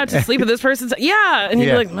 I'm allowed to sleep at this person's. Yeah, and he'd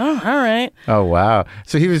be like, no, all right. Oh, wow.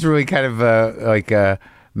 So he was really kind of like a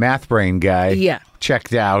math brain guy. Yeah.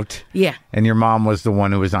 Checked out. Yeah. And your mom was the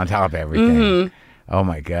one who was on top of everything. Mm-hmm. Oh,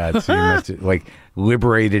 my God. So you must have, like,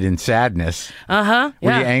 liberated in sadness. Uh-huh.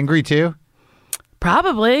 Were you angry, too?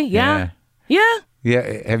 Probably, yeah. Yeah.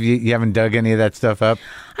 Yeah. Have you haven't dug any of that stuff up?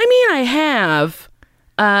 I mean, I have.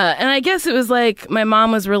 And I guess it was like my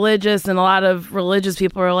mom was religious and a lot of religious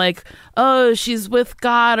people are like, oh, she's with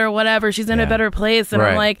God or whatever. She's in a better place. And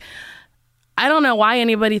I'm like, I don't know why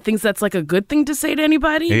anybody thinks that's like a good thing to say to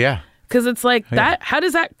anybody. Yeah. Because it's like that. How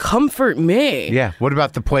does that comfort me? Yeah. What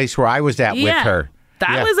about the place where I was at with her?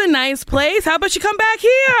 That was a nice place. How about you come back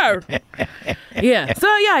here? Yeah. So,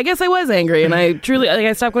 yeah, I guess I was angry. And I truly, like,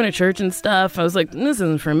 I stopped going to church and stuff. I was like, this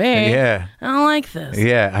isn't for me. Yeah. I don't like this.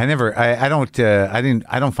 Yeah. I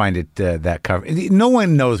don't find it that cover. No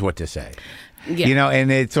one knows what to say. Yeah.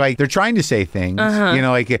 And it's like they're trying to say things,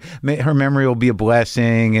 like her memory will be a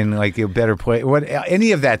blessing and like a better place.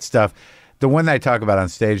 Any of that stuff. The one that I talk about on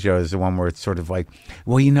stage, though, is the one where it's sort of like,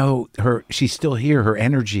 well, she's still here, her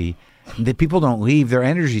energy. The people don't leave; their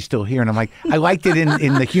energy's still here, and I'm like, I liked it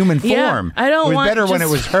in the human form. I don't it was want better when it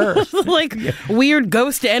was her, like weird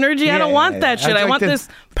ghost energy. I don't want that shit. I want this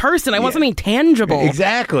person. I want something tangible.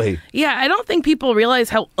 Exactly. Yeah, I don't think people realize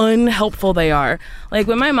how unhelpful they are. Like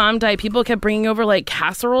when my mom died, people kept bringing over like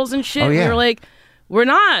casseroles and shit. Oh, yeah. We were like, we're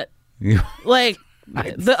not like.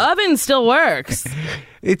 The oven still works.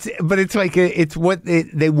 It's like it's what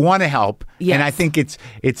they want to help, and I think it's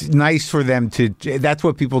nice for them to. That's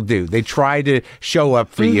what people do. They try to show up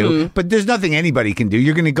for you, but there's nothing anybody can do.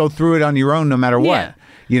 You're going to go through it on your own, no matter what.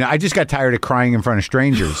 I just got tired of crying in front of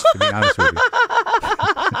strangers. To be honest with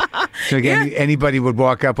you, so again, anybody would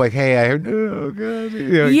walk up like, "Hey, I heard." Oh God.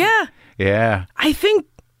 Yeah. Yeah. I think.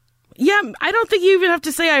 Yeah, I don't think you even have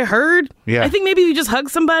to say I heard. Yeah. I think maybe you just hug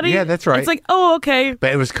somebody. Yeah, that's right. It's like, oh, okay.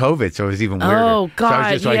 But it was COVID, so it was even weirder. Oh, So I was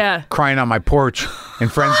God, just like yeah. crying on my porch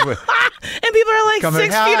and friends with. And people are like Coming,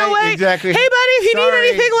 6 feet "Hi," away. exactly. Hey, buddy, if you Sorry. need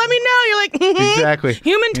anything, let me know. You're like, Exactly.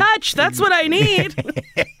 Human touch. That's what I need.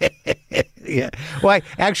 Yeah. Well,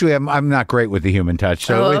 I'm not great with the human touch,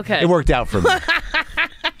 so Oh, okay. it worked out for me.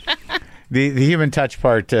 The human touch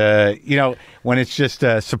part, when it's just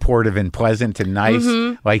supportive and pleasant and nice,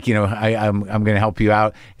 like I'm going to help you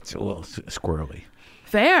out. It's a little squirrely.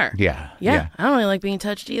 Fair. Yeah. Yeah. I don't really like being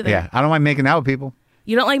touched either. Yeah. I don't mind making out with people.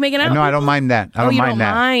 You don't like making out? No, with I don't people? mind that. I don't you mind don't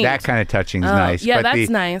that. mind. That kind of touching is nice. yeah, but that's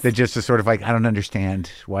the, nice. The just the sort of like, I don't understand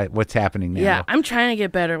what's happening now. Yeah, I'm trying to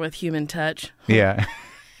get better with human touch. Yeah.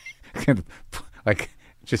 Like,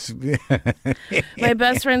 just. My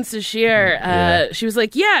best friend Sashir, she was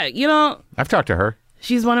like, yeah, I've talked to her.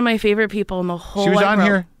 she's one of my favorite people in the whole She was wide on world.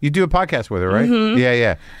 here. You do a podcast with her, right?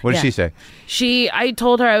 Yeah. What did Yeah. she say? I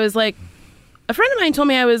told her, I was like, a friend of mine told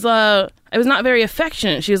me I was not very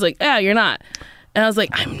affectionate. She was like, yeah, you're not. And I was like,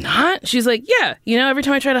 I'm not? She's like, yeah, every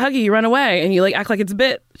time I try to hug you, you run away and you like act like it's a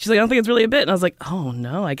bit. She's like, I don't think it's really a bit. And I was like, oh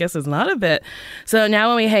no, I guess it's not a bit. So now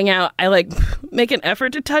when we hang out, I like make an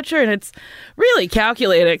effort to touch her, and it's really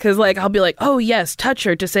calculated because like I'll be like, oh yes, touch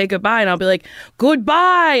her to say goodbye, and I'll be like,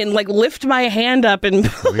 goodbye, and like lift my hand up,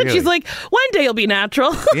 and Really? she's like, one day it'll be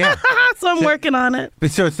natural. Yeah. So I'm working on it.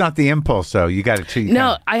 But so it's not the impulse, though. You got to.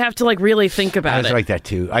 No, I have to like really think I about was it. like that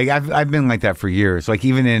too. I've been like that for years. Like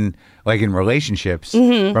even in relationships,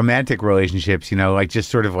 romantic relationships. Like just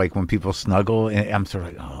sort of like when people snuggle, and I'm sort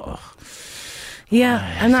of like, oh.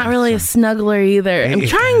 Yeah, I'm not really a snuggler either. I'm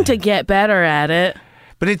trying to get better at it.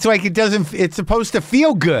 But it's like it doesn't. It's supposed to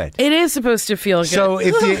feel good. It is supposed to feel good. So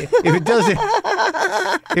if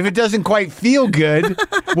it doesn't quite feel good,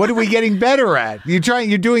 what are we getting better at? You're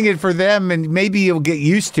doing it for them, and maybe you'll get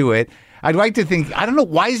used to it. I'd like to think. I don't know.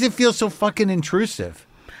 Why does it feel so fucking intrusive?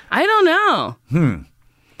 I don't know.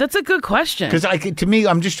 That's a good question. Because to me,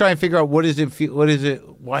 I'm just trying to figure out what does it feel. What is it?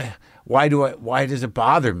 Why does it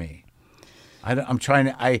bother me? I'm trying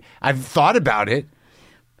to. I've thought about it.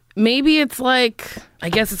 Maybe it's like, I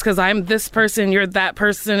guess it's because I'm this person, you're that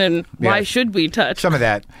person, and why Yeah. should we touch? Some of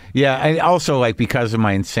that, yeah. I also like because of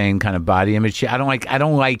my insane kind of body image. I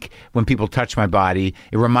don't like when people touch my body.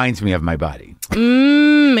 It reminds me of my body.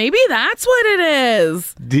 Maybe that's what it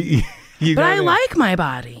is. But I like my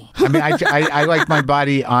body. I mean, I like my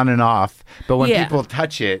body on and off. But when Yeah. people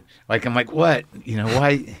touch it, like I'm like, what?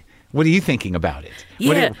 Why? What are you thinking about it?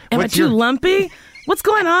 Yeah. Am I too lumpy? What's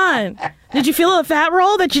going on? Did you feel a fat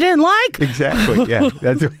roll that you didn't like? Exactly. Yeah.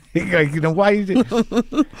 That's like, why?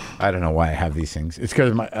 I don't know why I have these things. It's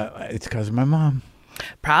because of my mom.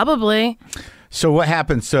 Probably. So what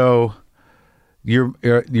happened? So your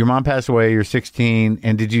mom passed away. You're 16,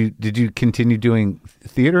 and did you continue doing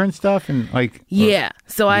theater and stuff and like? Yeah.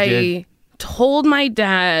 So I did? told my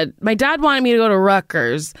dad. My dad wanted me to go to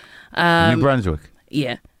Rutgers. New Brunswick.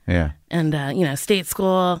 Yeah. Yeah. And state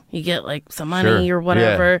school, you get like some money Sure. or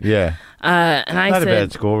whatever. Yeah. And I Not said, a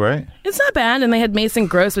bad school, right? it's not bad. And they had Mason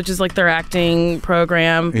Gross, which is like their acting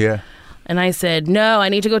program. Yeah. And I said, no, I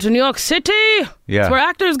need to go to New York City. Yeah. It's where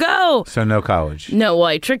actors go. So no college. No, well,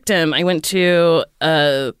 I tricked him. I went to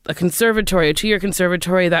a conservatory, a 2-year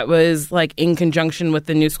conservatory that was like in conjunction with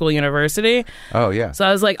the New School University. Oh yeah. So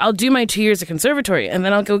I was like, I'll do my 2 years of conservatory and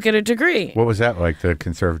then I'll go get a degree. What was that like, the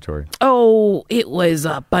conservatory? Oh, it was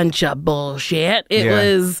a bunch of bullshit.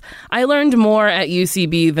 Yeah. I learned more at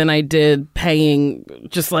UCB than I did paying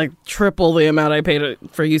just like triple the amount I paid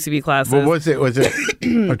for UCB classes. Well, was it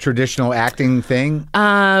a traditional acting thing?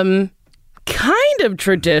 Kind of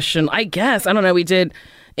tradition, I guess. I don't know. We did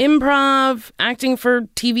improv, acting for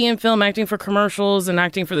TV and film, acting for commercials, and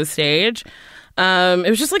acting for the stage. It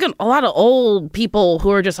was just like a lot of old people who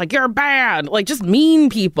were just like, you're bad, like just mean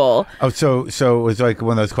people. Oh, so it was like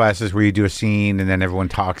one of those classes where you do a scene and then everyone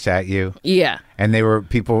talks at you. Yeah. And they were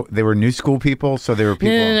new school people, so they were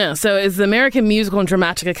people. No. So it's the American Musical and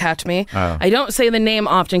Dramatic Academy. Oh. I don't say the name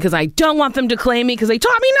often because I don't want them to claim me because they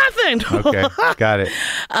taught me nothing. Okay, got it.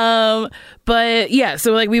 But yeah,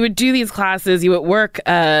 so like we would do these classes. You would work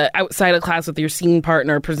outside of class with your scene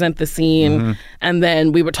partner, present the scene, and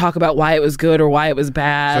then we would talk about why it was good or why it was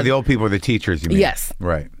bad. So the old people were the teachers, you mean? Yes.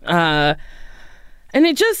 Right. And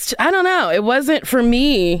it just, I don't know. It wasn't, for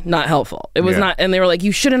me, not helpful. It was Yeah. not, and they were like,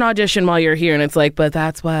 you shouldn't audition while you're here. And it's like, but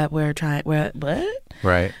that's what we're trying, what?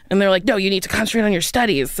 Right. And they're like, no, you need to concentrate on your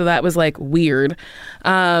studies. So that was like weird.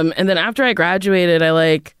 And then after I graduated, I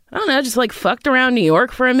don't know, just like fucked around New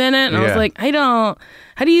York for a minute. And I was Yeah. like,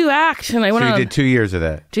 how do you act? And I went So you on did 2 years of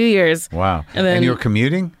that. 2 years. Wow. And then- you were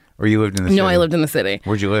commuting? Or you lived in the city? No, I lived in the city.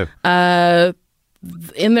 Where'd you live?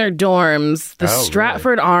 In their dorms, the Oh,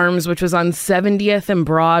 Stratford Arms, which was on 70th and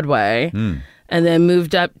Broadway, and then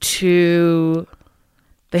moved up to.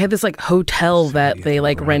 They had this like hotel that they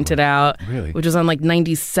like rented out, Really? which was on like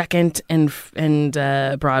 92nd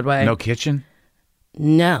and Broadway. No kitchen?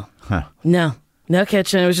 No, Huh. no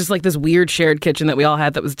kitchen. It was just like this weird shared kitchen that we all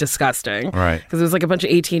had that was disgusting. Right. Because it was like a bunch of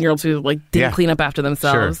 18-year-olds who like didn't Yeah. clean up after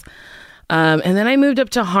themselves. And then I moved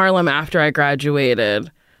up to Harlem after I graduated.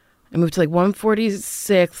 I moved to like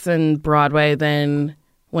 146th and Broadway, then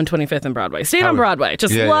 125th and Broadway. Stayed on Broadway.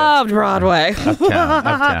 Just loved Broadway.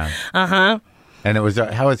 Uptown. And it was,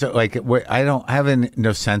 how is it like, I don't have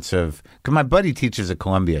no sense of, because my buddy teaches at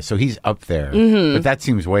Columbia, so he's up there. But that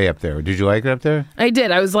seems way up there. Did you like it up there? I did.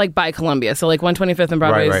 I was like by Columbia. So like 125th and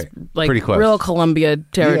Broadway Right. is like Pretty close. real Columbia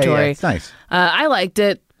territory. Yeah, it's nice. I liked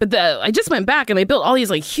it. But I just went back and they built all these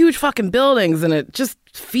like huge fucking buildings and it just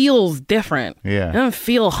feels different. Yeah. It doesn't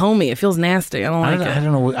feel homey. It feels nasty. I don't like it. I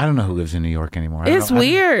don't know who lives in New York anymore. It's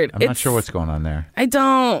weird. I'm not sure what's going on there. I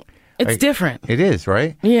don't. It's different. It is,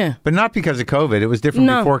 right? Yeah. But not because of COVID. It was different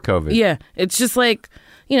before COVID. Yeah. It's just like,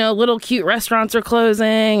 little cute restaurants are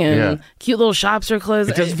closing and cute little shops are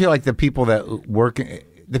closing. It doesn't feel like the people that work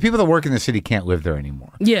in the city can't live there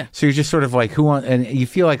anymore. Yeah. So you're just sort of like, and you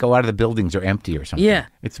feel like a lot of the buildings are empty or something. Yeah.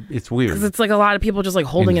 It's weird. Because it's like a lot of people just like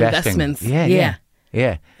holding Investing. investments.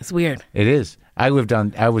 Yeah. It's weird. It is. I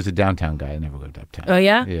was a downtown guy. I never lived uptown. Oh,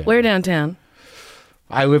 yeah? Where downtown?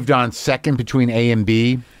 I lived on 2nd between A and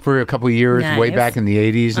B for a couple of years, way Nice. back in the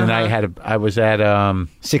 80s. And I was at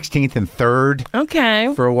 16th and 3rd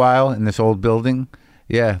Okay. for a while in this old building.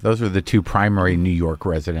 Yeah, those were the two primary New York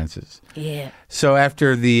residences. Yeah. So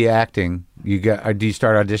after the acting, do you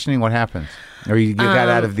start auditioning? What happens? Or you got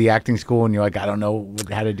out of the acting school and you're like, I don't know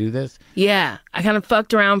how to do this? Yeah. I kind of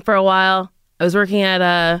fucked around for a while. I was working at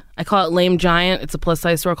I call it Lame Giant. It's a plus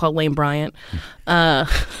size store called Lame Bryant.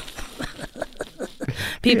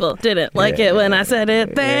 People didn't like it when I said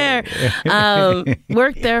it there.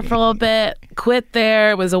 Worked there for a little bit, quit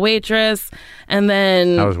there, was a waitress, and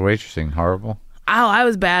then I was waitressing. Horrible. Oh, I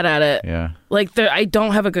was bad at it. Yeah. Like, I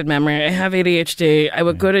don't have a good memory. I have ADHD. I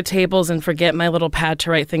would go to tables and forget my little pad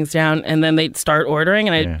to write things down, and then they'd start ordering,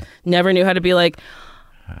 and I never knew how to be like,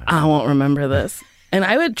 I won't remember this. And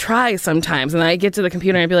I would try sometimes, and I'd get to the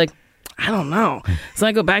computer and I'd be like, I don't know. So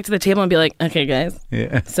I go back to the table and be like, okay, guys,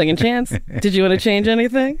 second chance. Did you want to change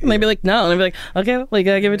anything? And they'd be like, no. And I'd be like, okay, well, you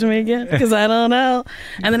got to give it to me again because I don't know.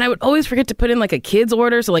 And then I would always forget to put in like a kid's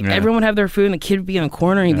order. So like everyone would have their food and the kid would be in a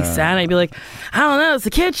corner and he'd be sad. And I'd be like, I don't know. It's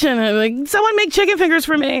the kitchen. And I'd be like, someone make chicken fingers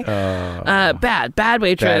for me. Bad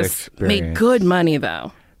waitress. Made good money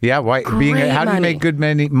though. Yeah, why? How do you make good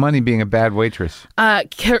money being a bad waitress?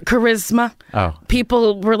 Charisma. Oh.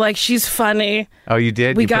 People were like, she's funny. Oh, you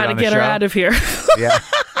did? We got to get her out of here. Yeah.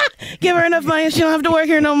 Give her enough money, she don't have to work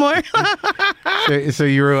here no more. So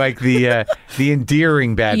you were like the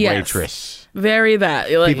endearing bad waitress. Very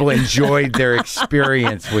that. Like, people enjoyed their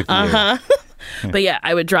experience with you. But yeah,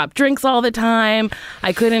 I would drop drinks all the time.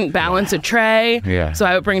 I couldn't balance a tray. Yeah. So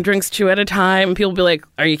I would bring drinks 2 at a time. And people would be like,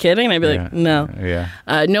 are you kidding? And I'd be like, no. Yeah.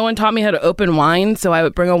 No one taught me how to open wine. So I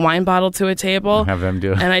would bring a wine bottle to a table. Have them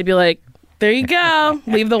do it. And I'd be like, there you go.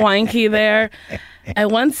 Leave the wine key there.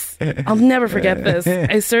 And once, I'll never forget this.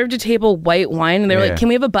 I served a table white wine. And they were like, can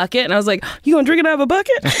we have a bucket? And I was like, you going to drink it out of a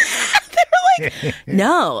bucket? They were like,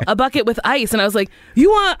 no, a bucket with ice. And I was like, you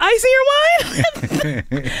want ice in your wine?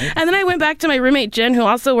 And then I went back to my roommate, Jen, who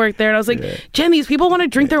also worked there. And I was like, Jen, these people want to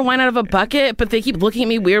drink their wine out of a bucket, but they keep looking at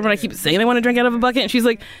me weird when I keep saying they want to drink out of a bucket. And she's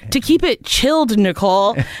like, to keep it chilled,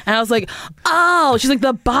 Nicole. And I was like, oh, she's like,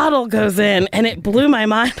 the bottle goes in. And it blew my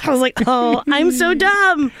mind. I was like, oh, I'm so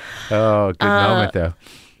dumb. Oh, good moment, though.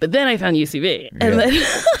 But then I found UCB. And then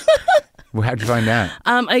Well, how'd you find that?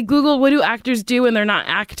 I Googled, what do actors do when they're not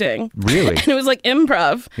acting? Really? And it was like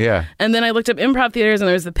improv. Yeah. And then I looked up improv theaters, and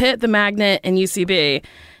there was the Pit, the Magnet, and UCB.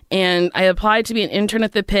 And I applied to be an intern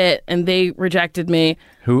at the Pit, and they rejected me.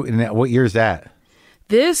 What year is that?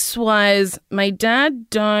 This was, my dad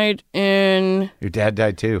died in... Your dad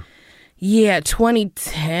died too? Yeah,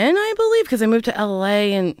 2010, I believe, because I moved to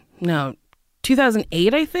LA in,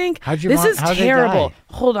 2008, I think. How'd your This mom, is how'd terrible. They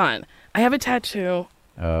die? Hold on. I have a tattoo.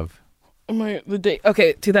 Of? The date.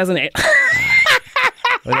 Okay, 2008.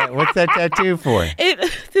 What's that tattoo for?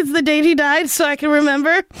 It's the date he died, so I can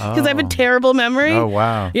remember because I have a terrible memory. Oh,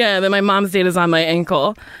 wow. Yeah, then my mom's date is on my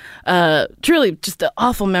ankle. Truly, just an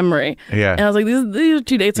awful memory. Yeah. And I was like, these are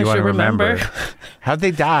 2 dates I You should want to remember. How'd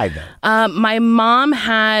they die, though? My mom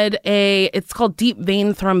had it's called deep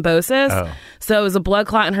vein thrombosis. Oh. So it was a blood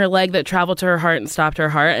clot in her leg that traveled to her heart and stopped her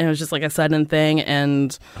heart. And it was just like a sudden thing.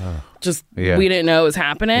 And Yeah. we didn't know it was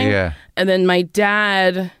happening. Yeah. And then my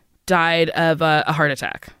dad died of a heart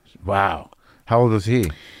attack. Wow. How old was he?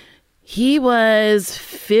 He was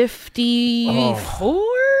 54,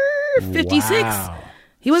 56. Wow.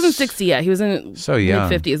 He wasn't 60 yet. He was in So young.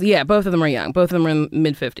 mid-50s. Yeah, both of them are young. Both of them are in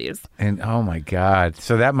mid-50s. And oh my God.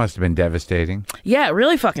 So that must have been devastating. Yeah, it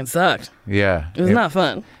really fucking sucked. Yeah. It was not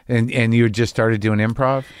fun. And you had just started doing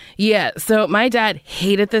improv? Yeah, so my dad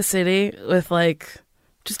hated the city with like,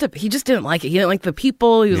 he just didn't like it. He didn't like the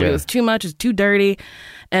people. He was like, it was too much, it's too dirty.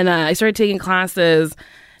 And I started taking classes.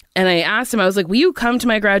 And I asked him, I was like, will you come to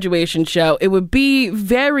my graduation show? It would be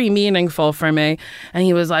very meaningful for me. And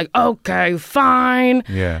he was like, okay, fine.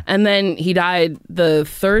 Yeah. And then he died the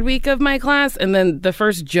third week of my class. And then the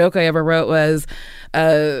first joke I ever wrote was,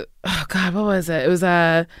 oh God, what was it? It was,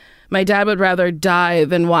 my dad would rather die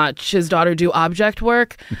than watch his daughter do object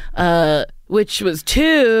work, which was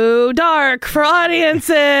too dark for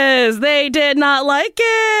audiences. They did not like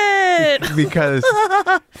it. Because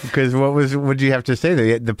what did you have to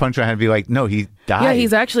say? The punchline had to be like, no, he died. Yeah,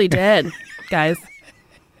 he's actually dead, guys.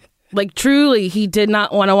 Like, truly, he did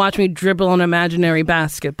not want to watch me dribble an imaginary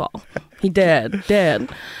basketball. He did. Dead.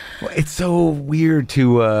 Well, it's so weird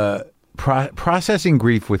to processing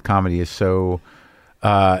grief with comedy is so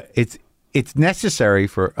it's necessary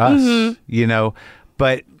for us, you know,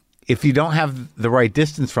 but if you don't have the right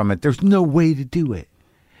distance from it, there's no way to do it.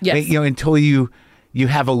 Yes. You know, until you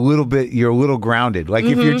have a little bit, you're a little grounded. Like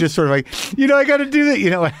if you're just sort of like, you know, I got to do that, you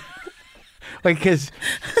know, like because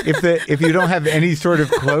if you don't have any sort of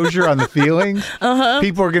closure on the feelings,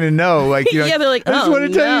 people are gonna know. Like, you know, Yeah, they're like, I just "Oh,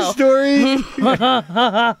 want to tell you a story.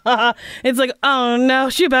 It's like, oh no,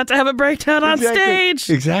 she about to have a breakdown on stage.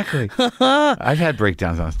 Exactly. I've had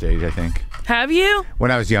breakdowns on stage, I think. Have you?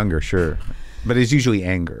 When I was younger, sure. But it's usually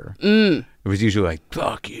anger. It was usually like,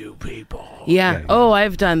 fuck you, people. Yeah. Oh,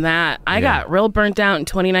 I've done that. I got real burnt out in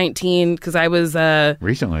 2019 because I was,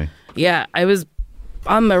 Recently. yeah, I was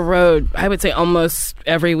on the road, I would say almost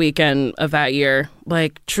every weekend of that year.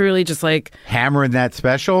 Like, truly just like, Hammering that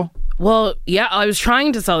special? well, yeah, I was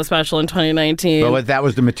trying to sell the special in 2019. But that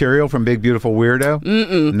was the material from Big Beautiful Weirdo?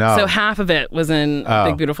 No. So half of it was in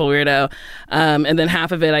Big Beautiful Weirdo. And then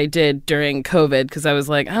half of it I did during COVID because I was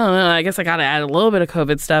like, I don't know, I guess I got to add a little bit of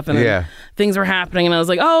COVID stuff. And then things were happening. And I was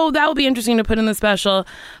like, oh, that would be interesting to put in the special.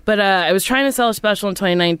 But I was trying to sell a special in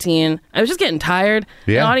 2019. I was just getting tired.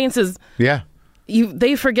 Yeah. And audiences, Yeah.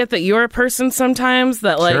 they forget that you're a person sometimes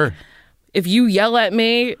that like... Sure. If you yell at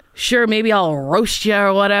me, sure, maybe I'll roast you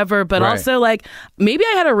or whatever. But also, like, maybe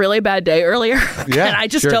I had a really bad day earlier, Yeah, and I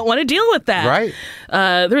just sure. don't want to deal with that. Right.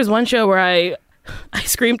 There was one show where I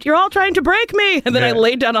screamed, "You're all trying to break me!" And then I Yeah.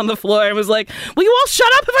 laid down on the floor and was like, "Will you all shut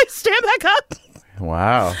up if I stand back up?"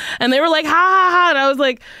 Wow. And they were like, "Ha ha ha!" And I was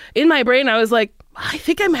like, in my brain, I was like, "I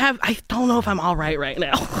think I don't know if I'm all right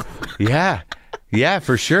now." Yeah. Yeah,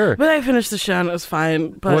 for sure. But I finished the show and it was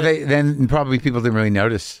fine. But Well, then probably people didn't really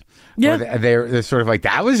notice. Yeah. Or they're sort of like,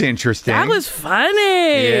 that was interesting. that was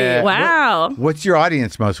funny. Yeah. Wow. What's your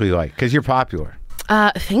audience mostly like? Because you're popular.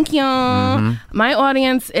 Thank you. My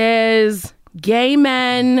audience is gay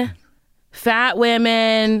men, fat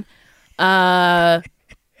women, black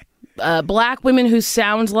women who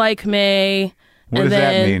sound like me. What does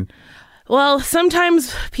that mean? Well,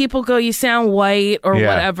 sometimes people go, you sound white or Yeah,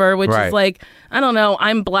 whatever, which right. is like, I don't know,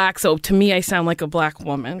 I'm black, so to me I sound like a black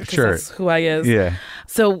woman. 'Cause Sure. that's who I is. Yeah.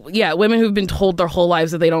 So, yeah, women who've been told their whole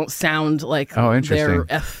lives that they don't sound like Oh, interesting. their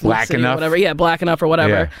ethnicity Black enough? or whatever. Yeah, black enough or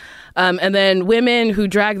whatever. And then women who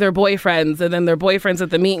drag their boyfriends, and then their boyfriends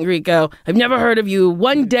at the meet and greet go, I've never heard of you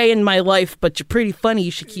one day in my life, but you're pretty funny.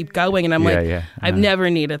 You should keep going. And I'm I've never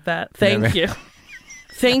needed that. Thank you.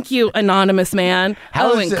 Thank you, anonymous man.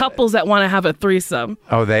 And couples that want to have a threesome.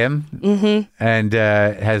 Oh, them? Mm-hmm. And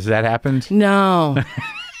has that happened? No.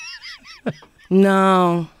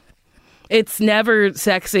 No. It's never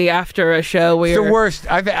sexy after a show where It's the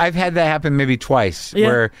worst. I've had that happen maybe twice,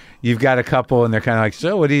 where you've got a couple and they're kind of like,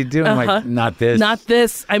 so what are you doing? I'm like, not this. Not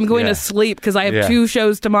this. I'm going to sleep because I have 2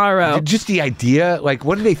 shows tomorrow. Just the idea, like,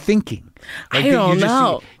 what are they thinking? Like, I don't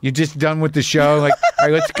know. You're just done with the show. Like, all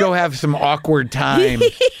right, let's go have some awkward time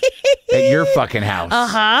at your fucking house.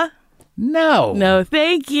 Uh-huh. No. No,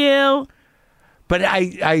 thank you. But I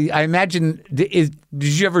imagine, did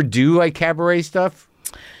you ever do like cabaret stuff?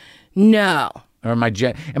 No. Or am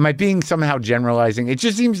I being somehow generalizing? It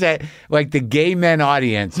just seems that like the gay men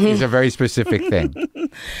audience is a very specific thing.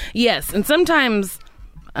 Yes, and sometimes,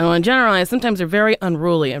 I don't want to generalize, sometimes they're very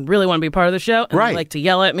unruly and really want to be part of the show. And they like to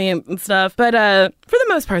yell at me and stuff. But for the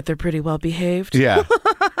most part, they're pretty well behaved. Yeah.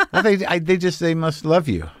 Well, they must love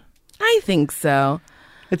you. I think so.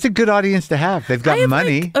 It's a good audience to have. They've got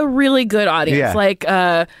money. Like, a really good audience. Yeah. Like,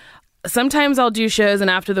 sometimes I'll do shows, and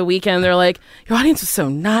after the weekend, they're like, "Your audience was so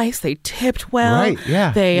nice. They tipped well. Right?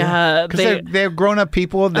 Yeah. They're grown-up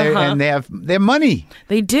people, and they have money.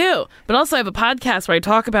 They do. But also, I have a podcast where I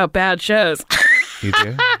talk about bad shows. You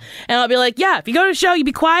do? And I'll be like, yeah, if you go to a show, you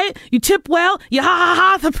be quiet, you tip well, you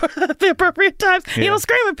ha the appropriate times, you don't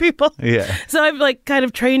scream at people. Yeah. So I've like kind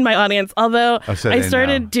of trained my audience, although I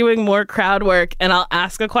started doing more crowd work, and I'll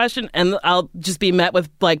ask a question and I'll just be met with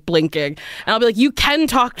like blinking. And I'll be like, you can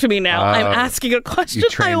talk to me now. I'm asking a question.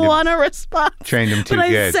 I want to respond. Trained them too good. But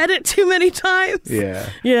I good. said it too many times. Yeah.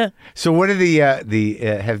 Yeah. So what do the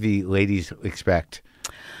heavy ladies expect?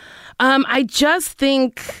 I just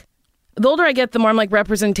think the older I get, the more I'm like,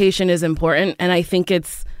 representation is important. And I think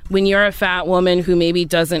it's when you're a fat woman who maybe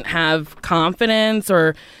doesn't have confidence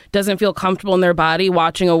or doesn't feel comfortable in their body,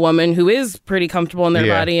 watching a woman who is pretty comfortable in their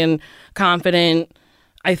body and confident,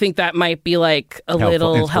 I think that might be like a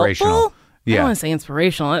little helpful. Yeah. I don't want to say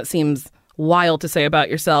inspirational. That seems wild to say about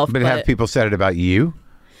yourself. But have people said it about you?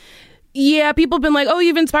 Yeah, people have been like, oh,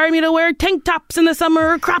 you've inspired me to wear tank tops in the summer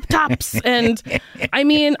or crop tops. And I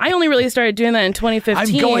mean, I only really started doing that in 2015.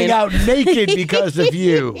 I'm going out naked because of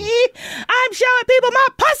you. I'm showing people my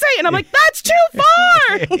pussy. And I'm like, that's too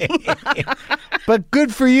far. But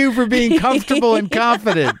good for you for being comfortable and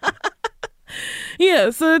confident. Yeah,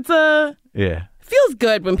 so it's yeah. Feels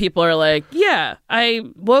good when people are like, yeah, I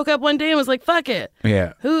woke up one day and was like, fuck it.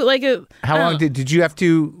 Yeah. How long did you have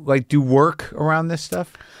to like do work around this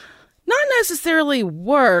stuff? Not necessarily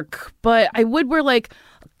work, but I would wear like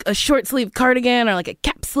a short sleeve cardigan or like a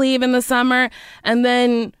cap sleeve in the summer. And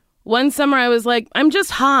then one summer I was like, I'm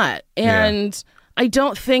just hot. And I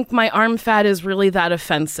don't think my arm fat is really that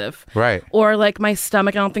offensive. Right. Or like my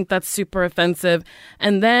stomach, I don't think that's super offensive.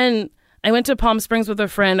 And then I went to Palm Springs with a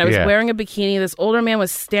friend. I was wearing a bikini. This older man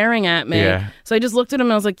was staring at me. Yeah. So I just looked at him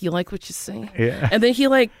and I was like, you like what you see? Yeah. And then he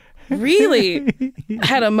like really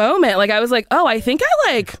had a moment. Like I was like, oh, I think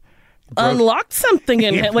I like unlocked something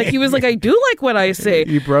in him. Like he was like, I do like what I see.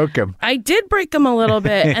 You broke him. I did break him a little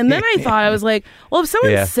bit. And then I thought, I was like, well, if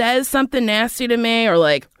someone says something nasty to me or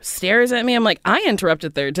like stares at me, I'm like, I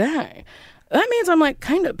interrupted their day. That means I'm like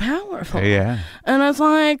kind of powerful. Yeah. And I was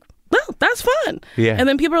like, well, that's fun. Yeah. And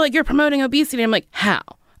then people are like, you're promoting obesity. I'm like, how?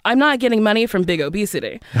 I'm not getting money from big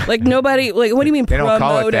obesity. Like nobody, like, what do you mean they promoting? Don't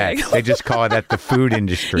call it that. They just call it at the food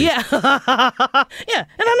industry. Yeah. Yeah. And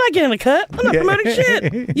I'm not getting a cut. I'm not promoting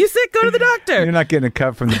shit. You sick? Go to the doctor. You're not getting a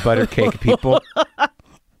cut from the butter cake people.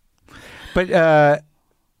 But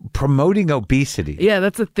promoting obesity. Yeah,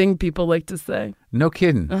 that's a thing people like to say. No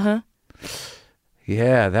kidding. Uh-huh.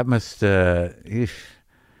 Yeah, that must...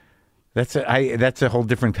 That's a whole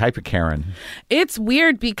different type of Karen. It's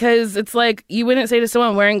weird because it's like you wouldn't say to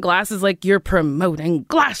someone wearing glasses like you're promoting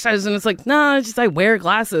glasses, and it's like no, it's just I wear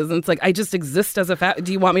glasses, and it's like I just exist as a fat.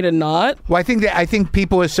 Do you want me to not? Well, I think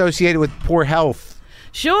people associate it with poor health.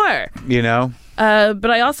 Sure. You know.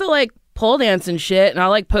 But I also like pole dance and shit, and I'll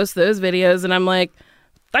like post those videos, and I'm like,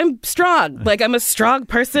 I'm strong. Like I'm a strong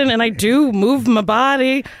person, and I do move my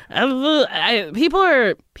body. People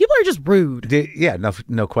are just rude.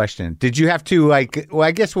 No question. Did you have to like? Well,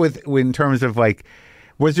 I guess in terms of like,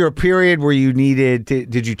 was there a period where you needed?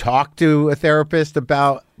 Did you talk to a therapist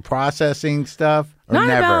about processing stuff? Or Not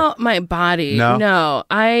never? About my body. No.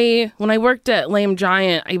 When I worked at Lame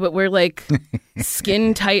Giant, I would wear like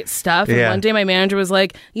skin tight stuff. And one day my manager was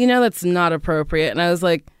like, that's not appropriate. And I was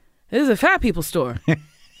like, this is a fat people store.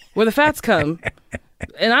 Where the fats come.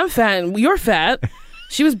 And I'm fat and you're fat.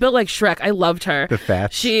 She was built like Shrek. I loved her. The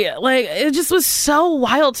fats. She, like, it just was so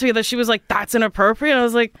wild to me that she was like, that's inappropriate. I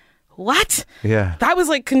was like, what? Yeah. That was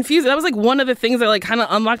like confusing. That was like one of the things that like kind of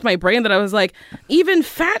unlocked my brain that I was like, even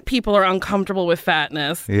fat people are uncomfortable with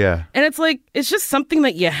fatness. Yeah. And it's like, it's just something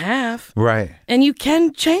that you have. Right. And you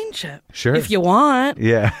can change it. Sure. If you want.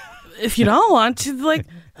 Yeah. If you don't want to, like,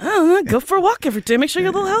 I don't know, go for a walk every day. Make sure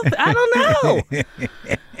you're a little healthy. I don't know.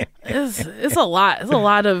 It's a lot. It's a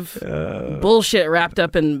lot of bullshit wrapped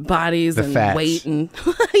up in bodies and fats. weight. And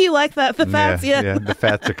you like that? The fats? Yeah. The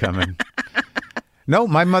fats are coming. No,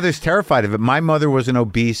 my mother's terrified of it. My mother was an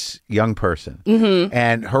obese young person. Mm-hmm.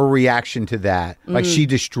 And her reaction to that, like she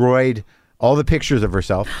destroyed all the pictures of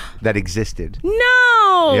herself that existed.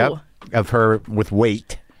 No. Yep. Of her with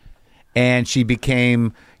weight. And she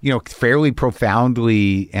became, fairly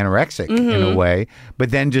profoundly anorexic in a way, but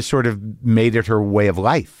then just sort of made it her way of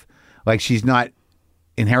life. Like she's not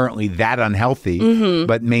inherently that unhealthy,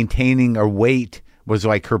 but maintaining her weight was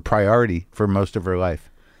like her priority for most of her life.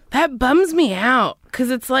 That bums me out because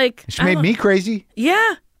it's like She made me crazy.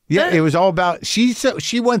 Yeah. Yeah, it was all about. She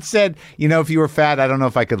once said, if you were fat, I don't know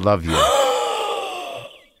if I could love you.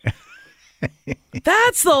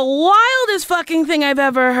 That's the wildest fucking thing I've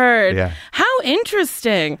ever heard. Yeah. How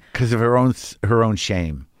interesting. Because of her own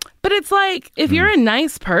shame. But it's like if you're a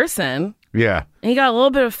nice person Yeah. and you got a little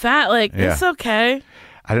bit of fat, like Yeah. it's okay.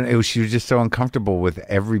 I don't know. She was just so uncomfortable with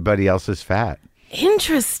everybody else's fat.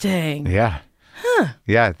 Interesting. Yeah.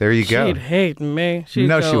 Yeah, there you go. She'd hate me. She'd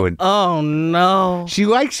No, go, she wouldn't. Oh no. She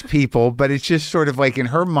likes people, but it's just sort of like in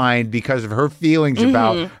her mind, because of her feelings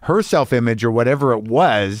about her self-image or whatever it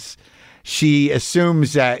was, she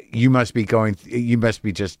assumes that you must be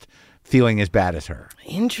just feeling as bad as her.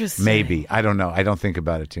 Interesting. Maybe. I don't know. I don't think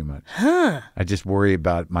about it too much. I just worry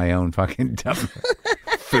about my own fucking dumb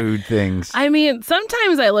food things. I mean,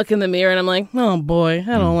 sometimes I look in the mirror and I'm like, oh boy,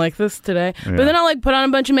 I don't like this today. But then I'll like put on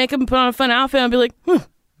a bunch of makeup and put on a fun outfit and I'll be like,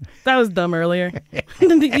 that was dumb earlier.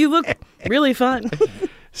 You look really fun.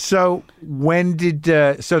 So when did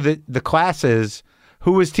the classes?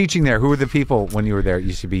 Who was teaching there? Who were the people when you were there at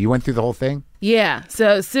UCB? You went through the whole thing? Yeah.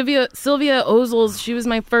 So Sylvia Ozels, she was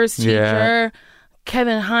my first teacher. Yeah.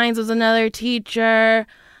 Kevin Hines was another teacher.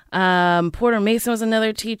 Porter Mason was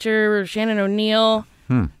another teacher. Shannon O'Neill.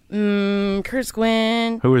 Kurt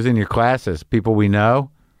Gwynn. Who was in your classes? People we know?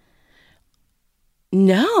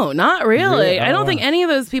 No, not really. Really? I don't Oh, think wow. any of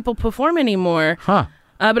those people perform anymore. Huh.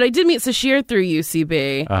 But I did meet Sashir through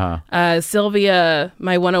UCB. Sylvia,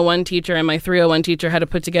 my 101 teacher, and my 301 teacher had to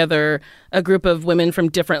put together a group of women from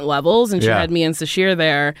different levels, and she Yeah. had me and Sashir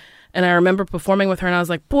there. And I remember performing with her, and I was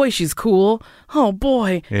like, boy, she's cool. Oh,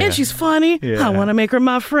 boy. Yeah. And she's funny. Yeah. I want to make her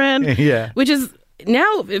my friend. Yeah. Which is,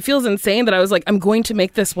 now it feels insane that I was like, I'm going to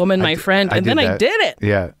make this woman my friend. And then I that. did it.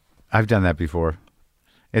 Yeah. I've done that before.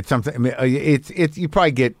 It's something, I mean, it's you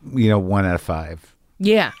probably get, 1 out of 5.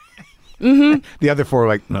 Yeah. The other 4 are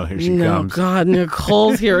like, no, here she No, comes. God,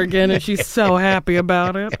 Nicole's here again, and she's so happy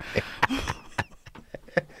about it.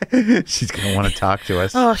 She's going to want to talk to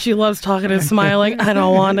us. Oh, she loves talking and smiling. I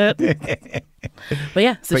don't want it. But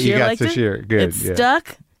yeah, But you Sashir got liked Sashir. it. Good, It yeah.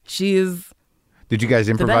 stuck. She's Did you guys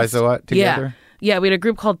the improvise best. a lot together? Yeah. We had a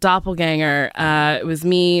group called Doppelganger. It was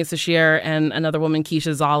me, Sashir, and another woman,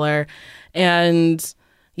 Keisha Zoller. And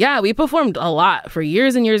yeah, we performed a lot for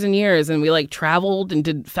years and years and years. And we like traveled and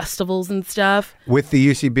did festivals and stuff. With the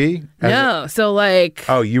UCB? No. So like,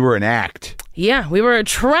 Oh, you were an act. yeah, we were a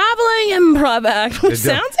traveling improv act, which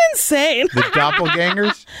sounds insane. The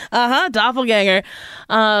Doppelgangers? Doppelganger.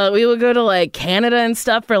 We would go to like Canada and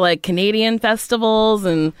stuff for like Canadian festivals,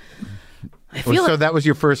 and I feel So like that was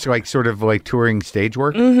your first sort of touring stage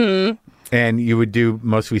work? Mm-hmm. And you would do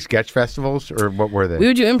mostly sketch festivals, or what were they? we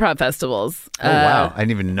would do improv festivals. Oh, wow. I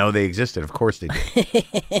didn't even know they existed. Of course they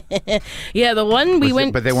did. Yeah, the one we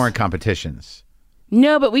went. But they weren't competitions.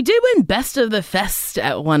 No, but we did win Best of the Fest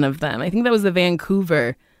at one of them. I think that was the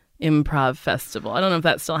Vancouver Improv Festival. I don't know if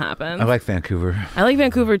that still happens. I like Vancouver. I like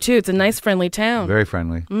Vancouver too. It's a nice, friendly town. Very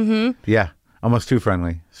friendly. Mm-hmm. Yeah. Almost too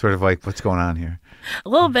friendly. Sort of like, what's going on here? A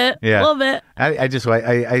little bit. Yeah. A little bit. I just like,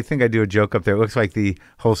 I think I do a joke up there. It looks like the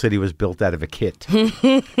whole city was built out of a kit.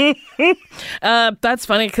 That's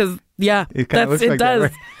funny because, yeah, It kinda looks like that, does.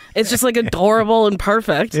 right? It's just like adorable and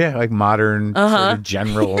perfect. Yeah, like modern, sort of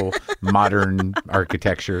general modern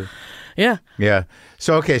architecture. Yeah. Yeah.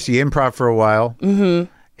 So, okay, so you improv for a while.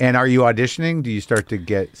 Mm-hmm. And are you auditioning? Do you start to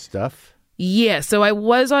get stuff? Yeah, so I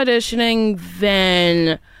was auditioning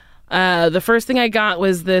then. The first thing I got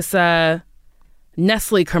was this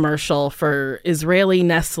Nestle commercial for Israeli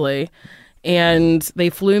Nestle. And they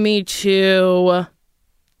flew me to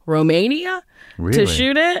Romania Really? to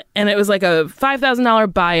shoot it. And it was like a $5,000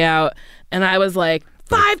 buyout. And I was like,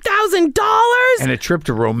 $5,000? And a trip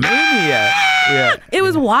to Romania. Yeah. It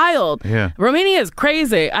was wild. Yeah. Romania is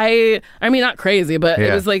crazy. I mean, not crazy, but it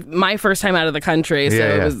Yeah. was like my first time out of the country. So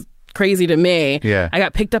Yeah, yeah. it was crazy to me. Yeah. I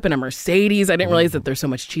got picked up in a Mercedes. I didn't realize that they're so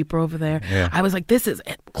much cheaper over there. Yeah. I was like, this is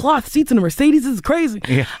cloth seats in a Mercedes. This is crazy.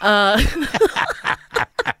 Yeah.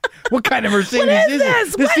 What kind of Mercedes is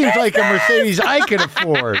this? it? This What seems is like a Mercedes I could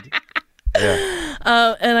afford.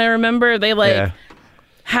 Yeah. And I remember they like Yeah.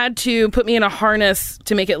 had to put me in a harness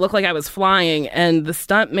to make it look like I was flying. And the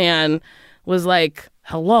stuntman was like,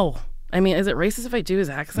 hello, I mean, is it racist if I do his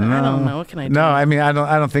accent? I don't know. What can I do? No, I mean, I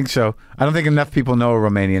don't think so. I don't think enough people know a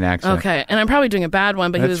Romanian accent. Okay, and I'm probably doing a bad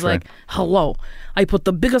one, but he was fine. like, "Hello, I put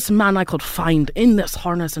the biggest man I could find in this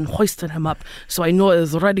harness and hoisted him up, so I know it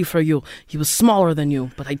is ready for you. He was smaller than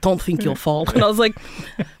you, but I don't think you'll fall." And I was like,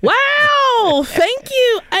 "Wow, thank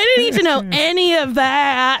you. I didn't need to know any of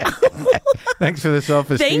that. Thanks for the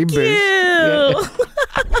self-esteem Thank boost. you."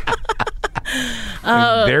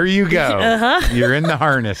 There you go. Uh-huh. You're in the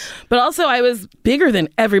harness. But also, I was bigger than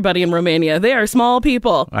everybody in Romania. They are small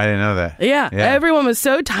people. I didn't know that. Yeah, everyone was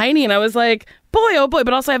so tiny, and I was like, boy, oh boy.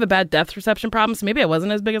 But also, I have a bad depth perception problem, so maybe I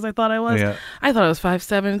wasn't as big as I thought I was. Yeah. I thought I was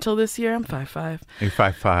 5'7" until this year. I'm 5'5". You're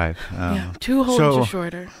 5'5". Yeah, 2 whole inches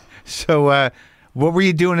shorter. So, what were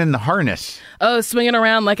you doing in the harness? Oh, swinging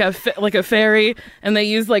around like a ferry, and they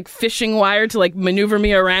used like fishing wire to like maneuver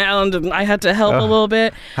me around, and I had to help a little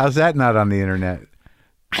bit. How's that not on the internet?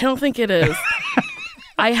 I don't think it is.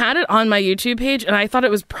 I had it on my YouTube page, and I thought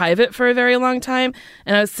it was private for a very long time.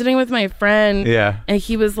 And I was sitting with my friend, and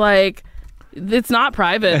he was like, "It's not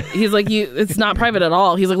private." He's like, "It's not private at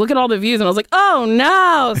all." He's like, "Look at all the views," and I was like, "Oh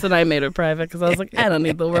no!" So then I made it private because I was like, "I don't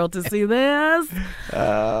need the world to see this."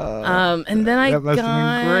 And then I that must got.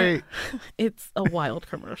 have been great. It's a wild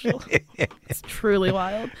commercial. It's truly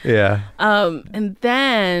wild. Yeah. And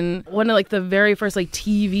then one of like the very first like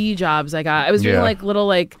TV jobs I got, I was doing like little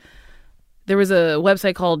like, there was a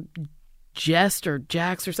website called Jest or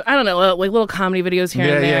Jax or something. I don't know, like little comedy videos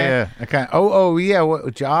here and there. Yeah. Okay.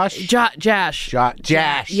 What, Josh? Jash.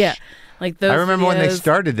 Jash. Yeah. Like those I remember when they videos.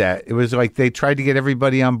 started that. It was like they tried to get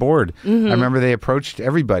everybody on board. Mm-hmm. I remember they approached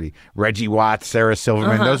everybody. Reggie Watts, Sarah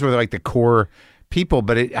Silverman. Those were like the core people.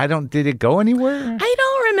 But did it go anywhere? I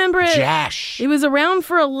don't remember it. Jash. It was around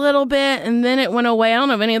for a little bit and then it went away. I don't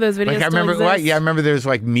know if any of those videos Like I still remember, exist. I remember there was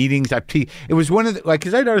like meetings. It was one of the, like,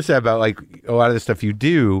 because I noticed that about like a lot of the stuff you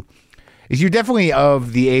do is you're definitely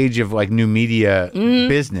of the age of like new media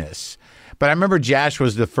business. But I remember Jash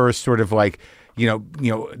was the first sort of like, you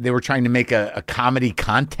know, they were trying to make a comedy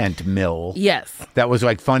content mill. Yes. That was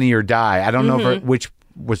like Funny or Die. I don't know which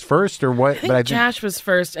was first or what, I think Jash was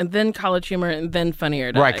first and then College Humor and then Funny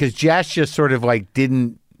or Die. Right, because Jash just sort of like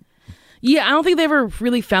didn't. Yeah, I don't think they ever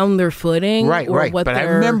really found their footing. Right. What but I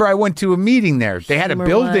remember I went to a meeting there. They had a humor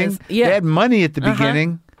building. was. Yeah. They had money at the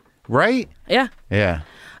beginning. Right? Yeah. Yeah.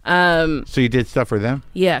 So you did stuff for them?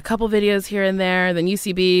 Yeah, a couple videos here and there. Then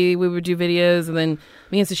UCB, we would do videos, and then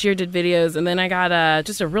me and Sashir did videos, and then I got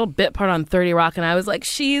just a real bit part on 30 Rock, and I was like,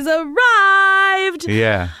 she's arrived!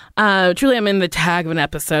 Yeah. Truly, I'm in the tag of an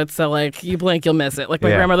episode, so like, you blink, you'll miss it. Like, my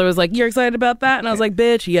grandmother was like, you're excited about that? And I was like,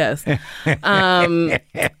 bitch, yes.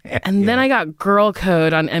 And then I got Girl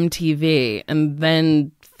Code on MTV, and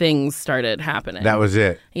then things started happening. That was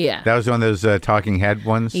it. Yeah. That was one of those talking head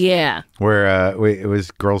ones? Yeah. Where it was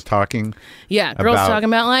girls talking? Yeah, girls talking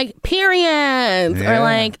about like periods or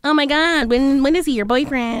like, oh my God, when is he your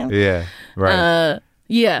boyfriend? Yeah, right.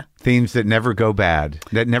 Yeah. Themes that never go bad,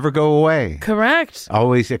 that never go away. Correct.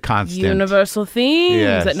 Always a constant. Universal themes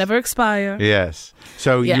Yes. that never expire. Yes.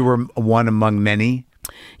 So Yeah. you were one among many?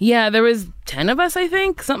 Yeah, there was 10 of us, I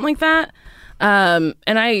think, something like that. And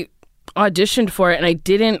I auditioned for it,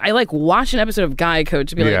 and I like watched an episode of Guy Code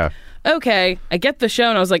to be like, okay, I get the show,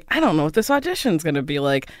 and I was like, I don't know what this audition's going to be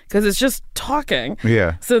like, because it's just talking.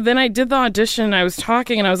 Yeah. So then I did the audition, I was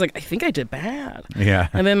talking, and I was like, I think I did bad. Yeah.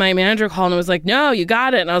 And then my manager called and was like, no, you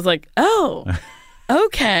got it. And I was like, oh,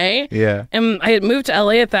 okay. Yeah. And I had moved to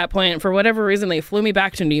LA at that point, and for whatever reason, they flew me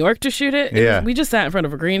back to New York to shoot it. We just sat in front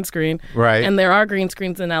of a green screen. Right. And there are green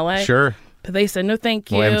screens in LA. Sure. But they said, no,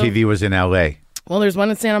 thank you. Well, MTV was in L.A. Well, there's one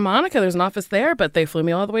in Santa Monica. There's an office there, but they flew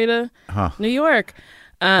me all the way to New York.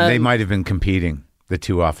 They might have been competing, the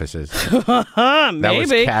two offices. That was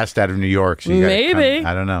Maybe. cast out of New York. So you gotta Maybe.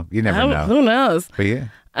 I don't know. You never know. Who knows? But yeah.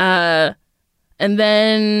 And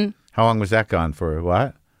then How long was that gone for?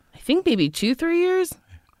 What? I think maybe 2-3 years.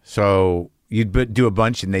 So you'd do a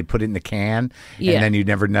bunch and they put it in the can, Yeah. and then you'd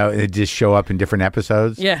never know. It'd just show up in different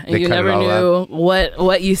episodes. Yeah, They and you cut it never all out. knew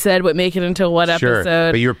what you said would make it into what Sure,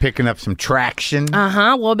 episode. but you were picking up some traction. A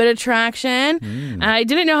little bit of traction. And I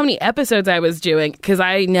didn't know how many episodes I was doing because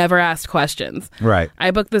I never asked questions. Right.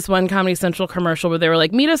 I booked this one Comedy Central commercial where they were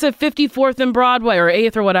like, meet us at 54th and Broadway or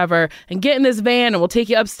 8th or whatever and get in this van and we'll take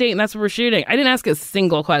you upstate and that's where we're shooting. I didn't ask a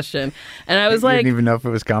single question. And I was You like, didn't even know if it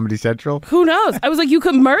was Comedy Central. who knows? I was like, you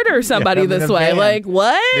could murder somebody Yeah, I'm in this a way. van. Like,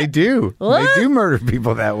 what? They do. What? They do murder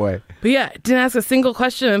people that way. But yeah, didn't ask a single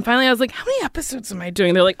question. And finally I was like, how many episodes am I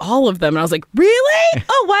doing? They're like, all of them. And I was like, really?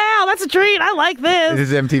 Oh, wow, that's a treat. I like this.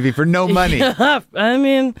 This is MTV for no money. I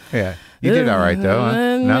mean, Yeah. You did all right though.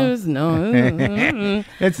 Huh? No. no.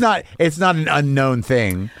 It's not an unknown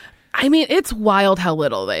thing. I mean, it's wild how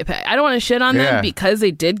little they pay. I don't want to shit on them because they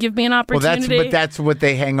did give me an opportunity. Well, that's what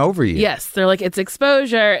they hang over you. Yes. They're like, it's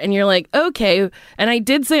exposure. And you're like, okay. And I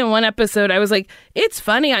did say in one episode, I was like, it's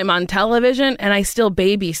funny I'm on television and I still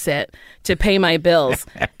babysit to pay my bills.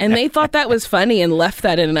 And they thought that was funny and left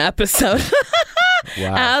that in an episode. Wow.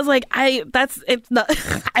 And I was like, it's not,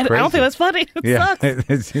 I don't think that's funny. It sucks.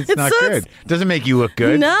 It's not sucks. good. Doesn't make you look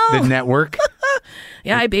good. No. The network.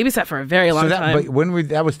 Yeah, I babysat for a very long time. But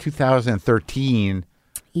that was 2013.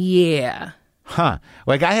 Yeah. Huh.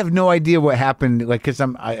 Like, I have no idea what happened. Like, because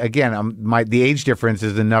the age difference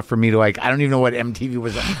is enough for me to, like, I don't even know what MTV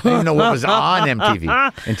was. I don't even know what was on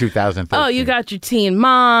MTV in 2013. Oh, you got your Teen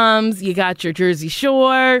Moms. You got your Jersey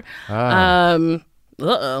Shore.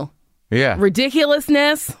 Yeah.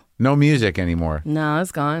 Ridiculousness. No music anymore. No,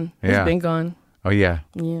 it's gone. It's been gone. Oh, yeah.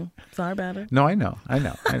 Yeah. Sorry about it. No, I know.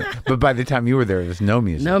 But by the time you were there was no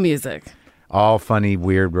music. No music. All funny,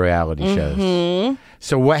 weird reality shows.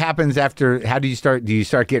 So what happens after? How do you start? Do you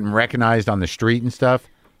start getting recognized on the street and stuff?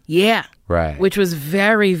 Yeah. Right. Which was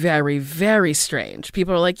very, very, very strange.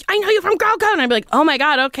 People are like, I know you from Girl Code. And I'd be like, oh my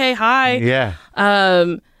God, okay, hi. Yeah.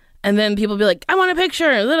 And then people be like, I want a picture.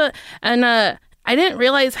 And I didn't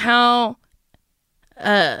realize how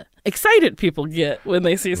excited people get when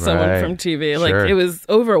they see someone from TV. Like, it was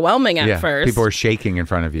overwhelming at first. People are shaking in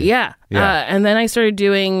front of you. Yeah. And then I started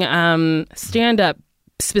doing stand-up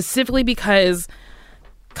specifically because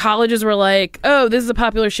colleges were like, oh, this is a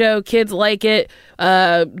popular show. Kids like it.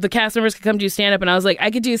 The cast members could come do stand-up. And I was like, I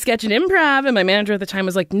could do sketch and improv. And my manager at the time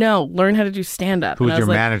was like, no, learn how to do stand-up. Who's your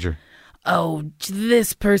manager? Oh,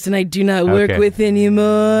 this person I do not work with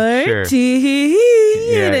anymore. Sure.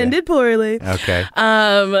 It ended poorly. Okay.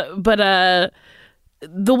 But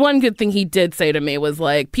the one good thing he did say to me was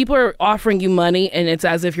like, people are offering you money and it's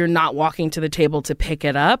as if you're not walking to the table to pick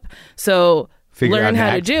it up. So learn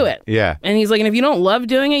how to do it. Yeah. And he's like, and if you don't love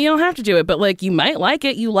doing it, you don't have to do it. But like, you might like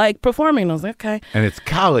it. You like performing. And I was like, okay. And it's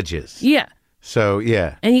colleges. Yeah. So,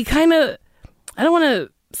 yeah. And he kind of, I don't want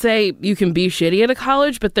to say you can be shitty at a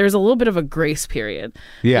college, but there's a little bit of a grace period.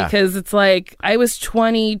 Yeah. Because it's like, I was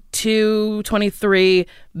 22, 23,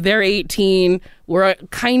 they're 18. We're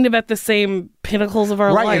kind of at the same pinnacles of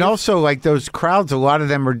our life. Right. And also, like, those crowds, a lot of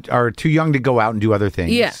them are too young to go out and do other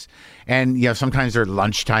things. Yeah. And, sometimes they're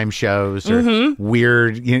lunchtime shows or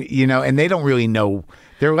weird, and they don't really know.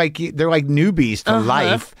 They're like newbies to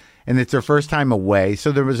life. And it's their first time away,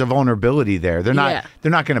 so there was a vulnerability there. They're not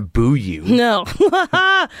going to boo you. No.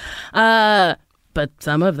 But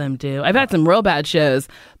some of them do. I've had some real bad shows,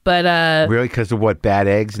 but really, because of what? Bad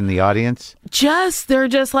eggs in the audience? They're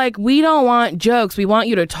just like, we don't want jokes. We want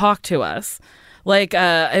you to talk to us. Like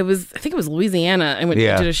I think it was Louisiana. I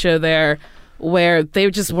did a show there where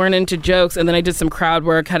they just weren't into jokes, and then I did some crowd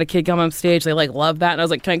work, had a kid come on stage. They like loved that, and I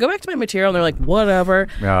was like, can I go back to my material? And they're like, whatever.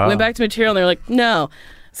 I went back to material, and they're like, no.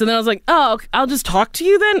 So then I was like, oh, I'll just talk to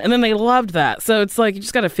you then? And then they loved that. So it's like, you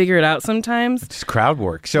just got to figure it out sometimes. It's crowd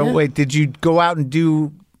work. So wait, did you go out and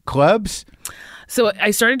do clubs? So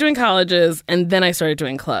I started doing colleges, and then I started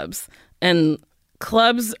doing clubs. And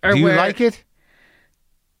clubs are where... Do you like it?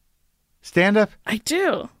 Stand up? I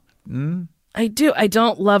do. I do. I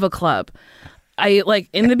don't love a club. I, like,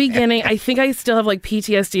 in the beginning, I think I still have, like,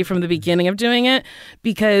 PTSD from the beginning of doing it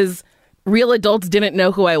because... real adults didn't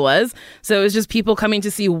know who I was. So it was just people coming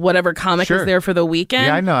to see whatever comic was there for the weekend.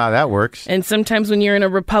 Yeah, I know how that works. And sometimes when you're in a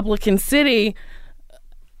Republican city,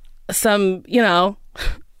 some,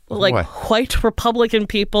 white Republican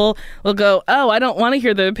people will go, oh, I don't want to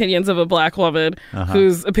hear the opinions of a black woman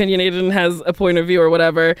who's opinionated and has a point of view or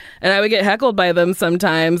whatever. And I would get heckled by them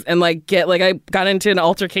sometimes and I got into an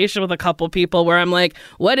altercation with a couple people where I'm like,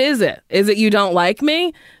 what is it? Is it you don't like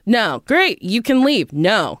me? No. Great. You can leave.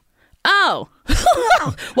 No. Oh,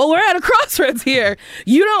 well, we're at a crossroads here.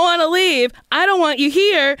 You don't want to leave. I don't want you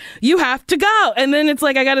here. You have to go. And then it's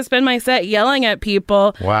like I got to spend my set yelling at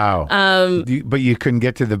people. Wow. But you couldn't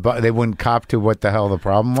get to they wouldn't cop to what the hell the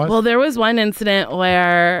problem was? Well, there was one incident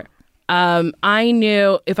where I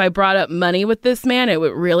knew if I brought up money with this man, it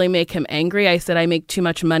would really make him angry. I said, I make too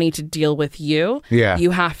much money to deal with you. Yeah. You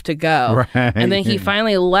have to go. Right. And then he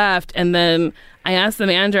finally left. And then I asked the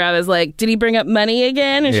manager, I was like, did he bring up money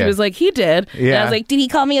again? And she was like, he did. Yeah. And I was like, did he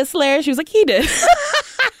call me a slur? She was like, he did.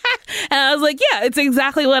 And I was like, yeah, it's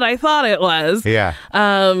exactly what I thought it was. Yeah.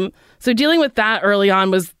 So dealing with that early on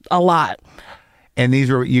was a lot. And these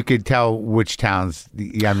were, you could tell which towns.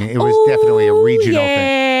 I mean, it was definitely a regional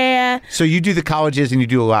thing. So you do the colleges and you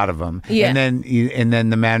do a lot of them. Yeah. And then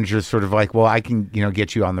the manager's sort of like, well, I can,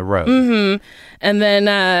 get you on the road. Mm-hmm. And then...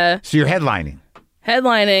 so you're headlining.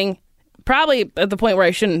 Headlining. probably at the point where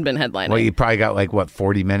I shouldn't have been headlining. Well, you probably got like, what,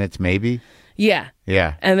 40 minutes maybe? Yeah.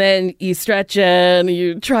 Yeah. And then you stretch it and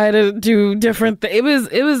you try to do different things.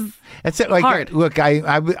 It was That's it. Like, hard. Look, I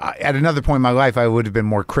at another point in my life, I would have been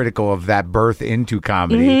more critical of that birth into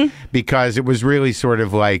comedy because it was really sort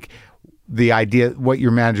of like the idea, what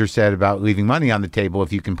your manager said about leaving money on the table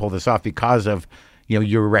if you can pull this off because of,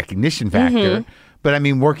 your recognition factor. But I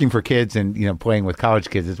mean, working for kids and, playing with college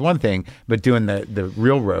kids is one thing, but doing the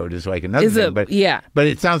real road is like another thing. But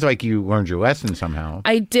it sounds like you learned your lesson somehow.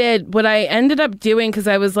 I did. What I ended up doing, because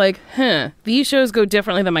I was like, these shows go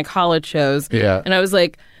differently than my college shows. Yeah. And I was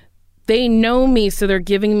like, they know me, so they're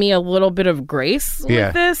giving me a little bit of grace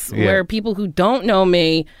with this, where people who don't know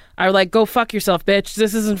me are like, go fuck yourself, bitch.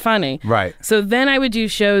 This isn't funny. Right. So then I would do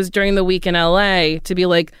shows during the week in LA to be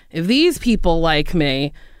like, if these people like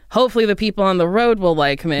me, hopefully the people on the road will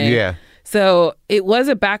like me. Yeah. So it was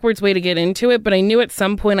a backwards way to get into it, but I knew at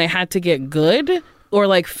some point I had to get good or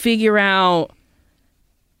like figure out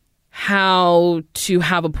how to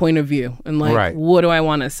have a point of view and like, what do I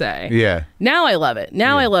want to say? Yeah. Now I love it.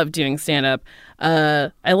 Now I love doing stand-up.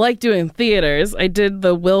 I like doing theaters. I did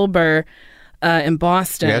the Wilbur in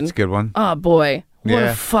Boston. Yeah, that's a good one. Oh, boy. What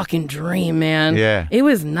a fucking dream, man. Yeah. It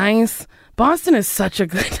was nice. Boston is such a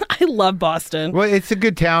good... I love Boston. Well, it's a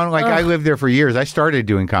good town. Like, I lived there for years. I started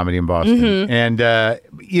doing comedy in Boston. And,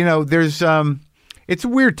 there's... it's a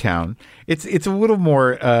weird town. It's a little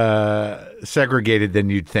more segregated than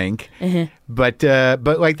you'd think. But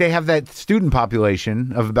like they have that student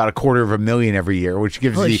population of about 250,000 every year, which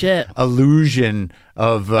gives the illusion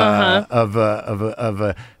of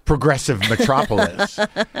a progressive metropolis.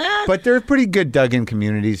 But there are pretty good dug-in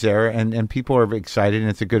communities there, and people are excited, and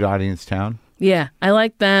it's a good audience town. Yeah, I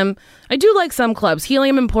like them. I do like some clubs.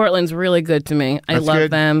 Helium in Portland's really good to me. I love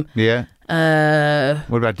them. Yeah.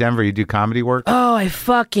 What about Denver? You do Comedy Works? Oh, I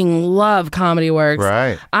fucking love Comedy Works.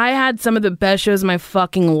 Right. I had some of the best shows of my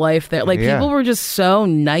fucking life there. Like, people were just so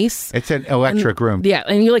nice. It's an electric room. Yeah,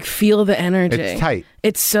 and you, like, feel the energy. It's tight.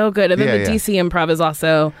 It's so good. And then the DC Improv is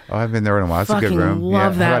also... Oh, I've been there in a while. It's a good room.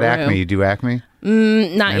 Love that How about room. Acme? You do Acme?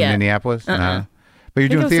 Not yet. In Minneapolis? No. But you're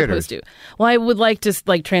doing theaters. Supposed to. Well, I would like to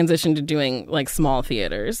like transition to doing like small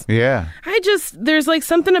theaters. Yeah. There's like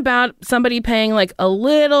something about somebody paying like a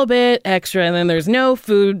little bit extra, and then there's no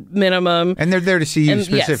food minimum. And they're there to see you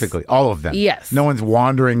specifically. All of them. Yes. No one's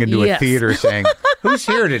wandering into a theater saying, who's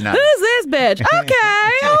here tonight? Who's this bitch? Okay.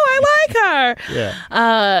 I like her.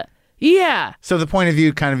 Yeah. Yeah. So the point of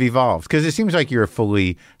view kind of evolves because it seems like you're a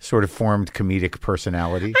fully sort of formed comedic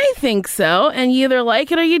personality. I think so. And you either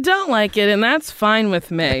like it or you don't like it, and that's fine with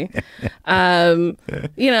me. People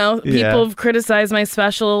have criticized my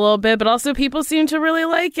special a little bit, but also people seem to really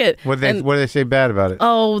like it. What do they say bad about it?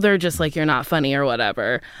 Oh, they're just like, you're not funny or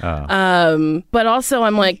whatever. Oh. But also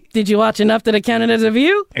I'm like, did you watch enough that it counted as a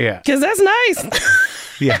view? Yeah. Because that's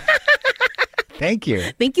nice. Yeah. Thank you.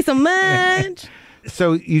 Thank you so much.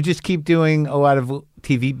 So you just keep doing a lot of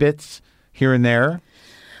TV bits here and there?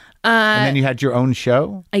 And then you had your own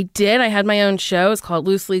show? I did. I had my own show. It was called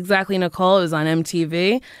Loosely Exactly Nicole. It was on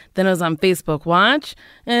MTV. Then it was on Facebook Watch.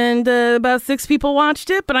 And about 6 people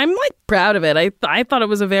watched it. But I'm like proud of it. I thought it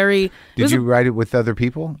was a very... Did you write it with other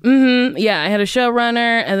people? Mm-hmm. Yeah. I had a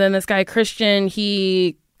showrunner. And then this guy, Christian,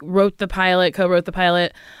 he co-wrote the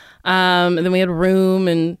pilot. And then we had a room.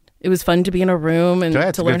 And it was fun to be in a room and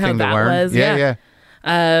to learn how that was. Yeah.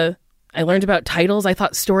 I learned about titles. I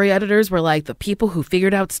thought story editors were like the people who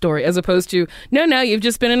figured out story, as opposed to, no, you've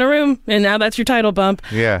just been in a room and now that's your title bump.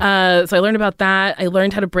 Yeah. So I learned about that. I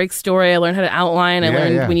learned how to break story. I learned how to outline. I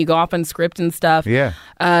learned when you go off on script and stuff. Yeah.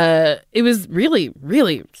 It was really,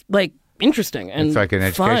 really like interesting and it's like an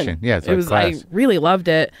education. Fun. Yeah, it's like class. I really loved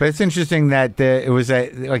it. But it's interesting that it was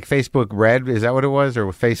like Facebook Red. Is that what it was, or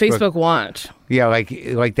Facebook Watch? Yeah, like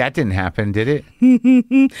that didn't happen, did it?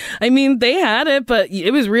 I mean, they had it, but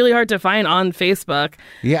it was really hard to find on Facebook.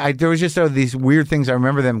 Yeah, there was just these weird things. I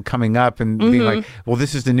remember them coming up and being like, "Well,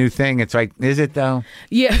 this is the new thing." It's like, is it though?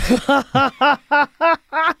 Yeah. Well,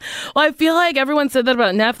 I feel like everyone said that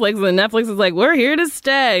about Netflix, and Netflix is like, "We're here to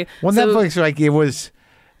stay." Well, Netflix, like it was.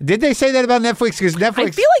 Did they say that about Netflix? Because Netflix, I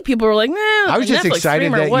feel like people were like, "Nah." I was just Netflix excited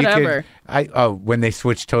streamer, that whatever. you could. When they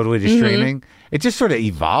switched totally to streaming, it just sort of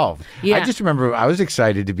evolved. Yeah. I just remember I was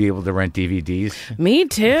excited to be able to rent DVDs. Me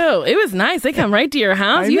too. It was nice. They come right to your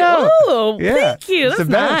house. I know. Oh, yeah. Thank you. It's That's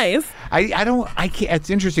the best. nice. I can't. It's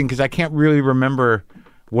interesting because I can't really remember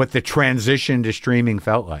what the transition to streaming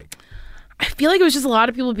felt like. I feel like it was just a lot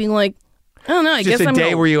of people being like, I don't know. I guess just a I'm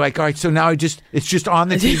day where you're like, all right, so now it's just on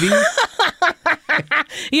the TV.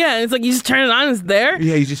 Yeah, it's like you just turn it on, it's there.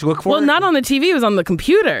 Yeah, you just look for it. Well, not on the TV, it was on the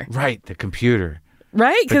computer. Right, the computer.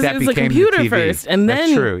 Right? Because that it's a became the computer TV. first. And That's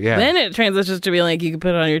then, true, yeah. then it transitions to be like, you can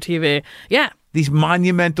put it on your TV. Yeah. These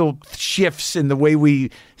monumental shifts in the way we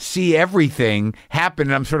see everything happen.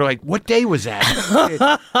 And I'm sort of like, what day was that?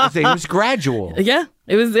 It was gradual. Yeah.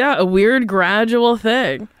 It was a weird gradual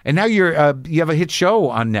thing. And now you have a hit show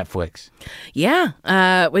on Netflix.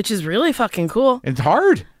 Yeah. Which is really fucking cool. It's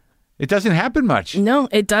hard. It doesn't happen much. No,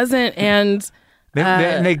 it doesn't. And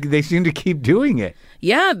They seem to keep doing it.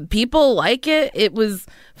 yeah, people like it. It was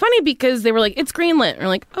funny because they were like, it's greenlit. And we're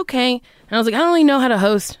like, okay. And I was like, I don't really know how to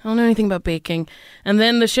host. I don't know anything about baking. And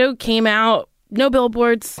then the show came out, no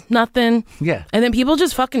billboards, nothing. Yeah. And then people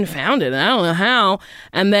just fucking found it. And I don't know how.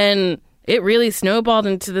 And then it really snowballed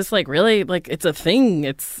into this, like, really, like, it's a thing.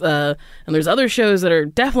 It's, and there's other shows that are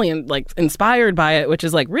definitely, like, inspired by it, which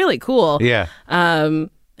is, like, really cool. Yeah.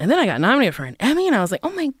 And then I got nominated for an Emmy, and I was like, oh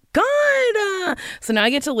my God. So now I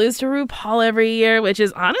get to lose to RuPaul every year, which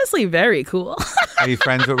is honestly very cool. Are you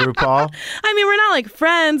friends with RuPaul? I mean, we're not like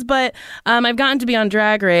friends, but I've gotten to be on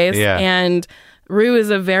Drag Race, Yeah. and Ru is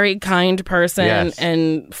a very kind person Yes.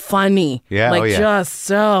 and funny. Yeah, Like, oh, yeah. just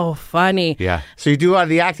so funny. Yeah. So you do a lot of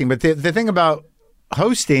the acting, but the thing about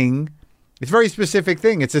hosting, it's a very specific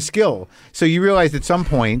thing. It's a skill. So you realize at some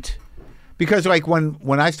point, because like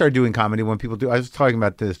when I started doing comedy, when people do, I was talking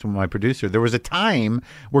about this to my producer, there was a time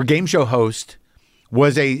where game show host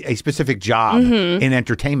was a specific job in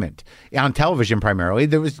entertainment on television primarily.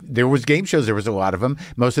 There was game shows. There was a lot of them.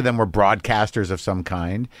 Most of them were broadcasters of some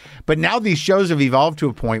kind. But now these shows have evolved to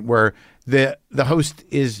a point where the host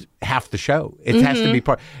is half the show. It has to be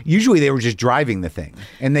part. Usually they were just driving the thing,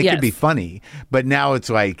 and they Yes. could be funny. But now it's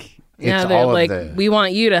like it's Now they're all like, of the. we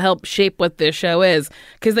want you to help shape what this show is.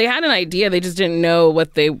 Because they had an idea, they just didn't know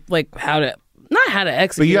what they, like, not how to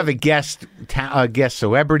execute. But you have a guest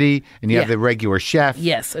celebrity, and you have Yeah. the regular chef.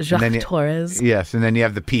 Yes, and Jacques then you- Torres. Yes, and then you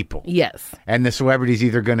have the people. Yes. And the celebrity's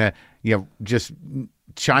either going to, just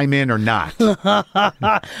chime in or not. They're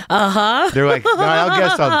like, no, I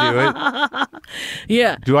guess I'll do it.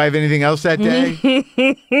 Yeah. Do I have anything else that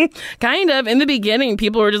day? Kind of. In the beginning,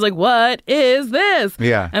 people were just like, what is this?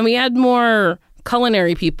 Yeah. And we had more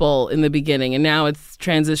culinary people in the beginning, and now it's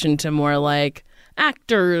transitioned to more like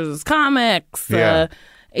actors, comics. Yeah.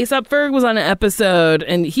 Aesop Ferg was on an episode,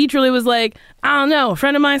 and he truly was like, I don't know, a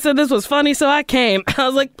friend of mine said this was funny, so I came. I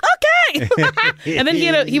was like, okay. And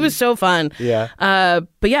then he was so fun. Yeah.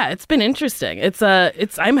 But yeah, it's been interesting.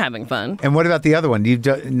 I'm having fun. And what about the other one?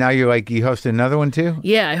 Now you're like, you host another one too?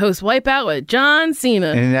 Yeah, I host Wipeout with John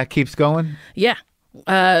Cena. And that keeps going? Yeah.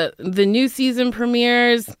 The new season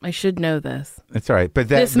premieres. I should know this. That's all right. But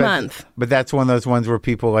This month. But that's one of those ones where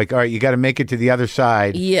people are like, all right, you got to make it to the other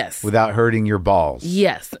side. Yes. Without hurting your balls.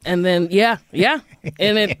 Yes. And then, yeah. And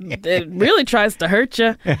it really tries to hurt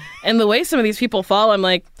you. And the way some of these people fall, I'm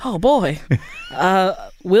like, oh boy,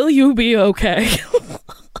 will you be okay?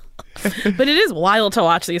 But it is wild to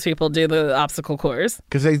watch these people do the obstacle course.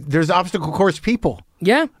 Because there's obstacle course people.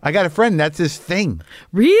 Yeah. I got a friend, that's his thing.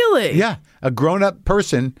 Really? Yeah. A grown-up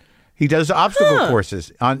person, he does obstacle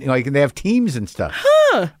courses. They have teams and stuff.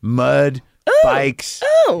 Mud, bikes.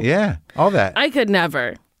 Oh. Yeah. All that. I could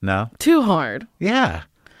never. No. Too hard. Yeah.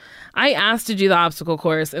 I asked to do the obstacle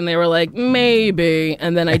course, and they were like, maybe.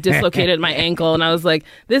 And then I dislocated my ankle, and I was like,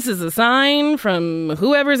 this is a sign from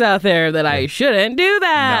whoever's out there that I shouldn't do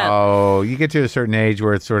that. No, you get to a certain age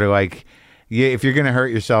where it's sort of like, if you're going to hurt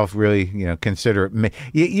yourself, really, consider it.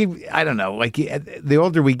 I don't know. Like the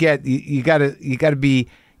older we get, you got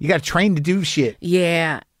to train to do shit.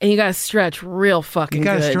 Yeah. And you got to stretch real fucking You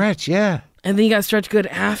got to good. stretch, yeah. And then you got to stretch good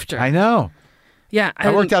after. I know. Yeah.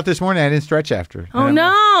 I worked out this morning. I didn't stretch after. Oh,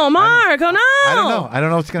 no, Mark. Oh, no. I don't know. I don't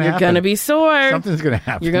know what's going to You're happen. going to be sore. Something's going to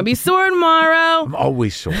happen. You're going to be sore tomorrow. I'm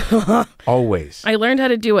always sore. Always. I learned how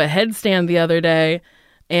to do a headstand the other day,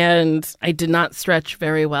 and I did not stretch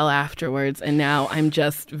very well afterwards. And now I'm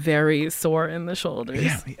just very sore in the shoulders.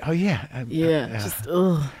 Yeah. Oh, yeah. Just,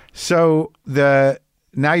 ugh. So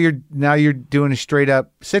now you're doing a straight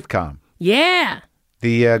up sitcom. Yeah.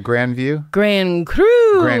 The Grand View? Grand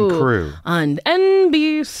Crew. Grand Crew. On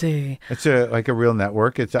NBC. It's like a real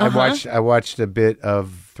network. I watched a bit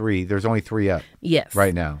of 3. There's only 3 up Yes.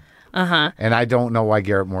 right now. Uh-huh. And I don't know why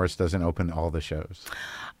Garrett Morris doesn't open all the shows.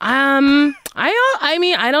 I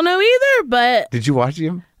mean, I don't know either, but Did you watch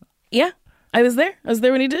him? yeah, I was there. I was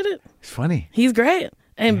there when he did it. It's funny. He's great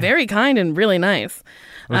and very kind and really nice.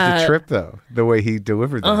 It was the trip, though, the way he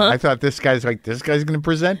delivered them. I thought this guy's going to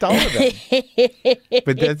present all of them.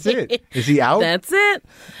 But that's it. Is he out? That's it.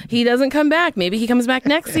 He doesn't come back. Maybe he comes back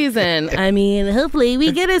next season. I mean, hopefully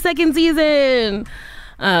we get a second season.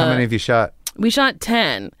 How many have you shot? We shot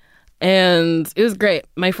 10. And it was great.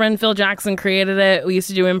 My friend Phil Jackson created it. We used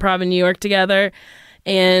to do improv in New York together.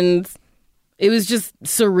 And it was just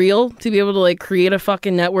surreal to be able to like create a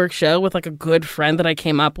fucking network show with like a good friend that I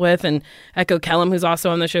came up with. And Echo Kellum, who's also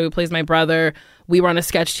on the show, who plays my brother. We were on a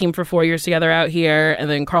sketch team for 4 years together out here. And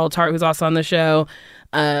then Carl Tart, who's also on the show.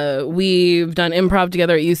 We've done improv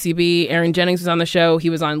together at UCB. Aaron Jennings was on the show. He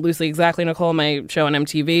was on Loosely Exactly Nicole, my show on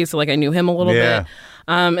MTV. So like I knew him a little bit.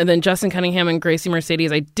 And then Justin Cunningham and Gracie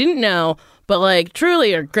Mercedes, I didn't know, but like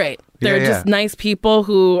truly are great. They're just nice people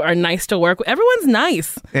who are nice to work with. Everyone's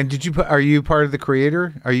nice. And are you part of the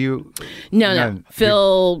creator? Are you? No.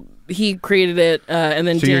 Phil, he created it, and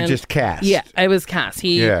then so Dan, you're just cast. Yeah, I was cast.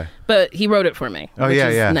 But he wrote it for me. Oh, which yeah,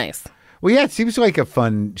 is yeah. Nice. Well, yeah, it seems like a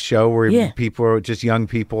fun show where people are just young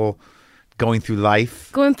people going through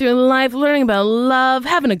life. Going through life, learning about love,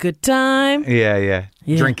 having a good time. Yeah.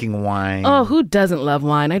 Drinking wine. Oh, who doesn't love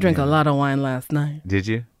wine? I drank a lot of wine last night. Did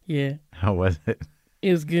you? Yeah. How was it?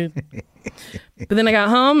 It was good. But then I got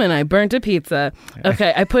home and I burnt a pizza.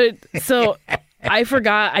 Okay, I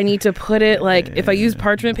forgot I need to put it like, if I use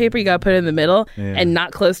parchment paper, you got to put it in the middle and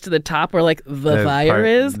not close to the top where like the fire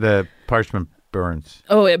is. The parchment burns.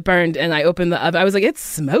 Oh, it burned, and I opened the oven. I was like, it's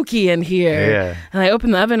smoky in here. Yeah. And I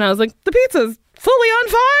opened the oven and I was like, the pizza's fully on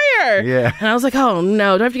fire. Yeah. And I was like, oh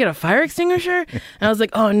no, do I have to get a fire extinguisher? And I was like,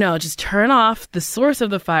 oh no, just turn off the source of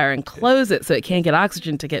the fire and close it so it can't get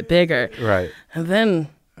oxygen to get bigger. Right. And then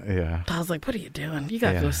I was like, what are you doing? You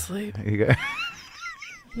got to go sleep. You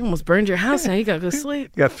almost burned your house now. You got to go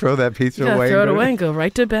sleep. You got to throw that pizza away. You got to throw it away and go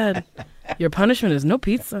right to bed. Your punishment is no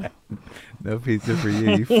pizza. No pizza for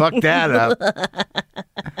you. You fucked that up.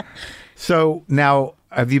 So now,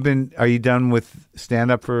 are you done with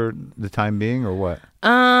stand-up for the time being, or what?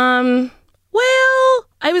 Well,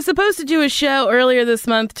 I was supposed to do a show earlier this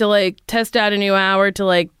month to like test out a new hour to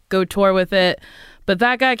like go tour with it, but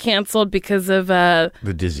that got canceled because of the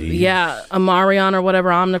disease. Yeah, Amarion or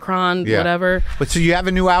whatever, Omicron, whatever. But so you have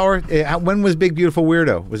a new hour. When was Big Beautiful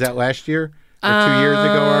Weirdo? Was that last year or 2 years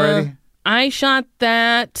ago already? I shot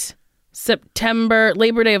that September,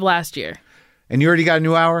 Labor Day of last year. And you already got a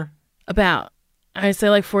new hour? About, I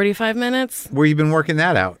say like 45 minutes. Where you been working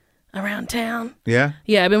that out? Around town. Yeah?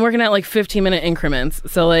 Yeah, I've been working at like 15-minute increments.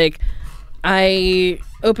 So like I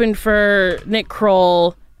opened for Nick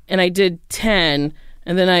Kroll and I did 10,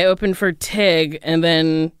 and then I opened for Tig and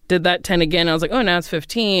then did that 10 again. I was like, oh, now it's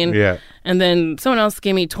 15. Yeah. And then someone else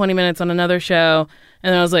gave me 20 minutes on another show.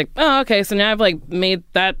 And then I was like, oh, okay, so now I've like made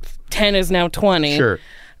that 10 is now 20. Sure.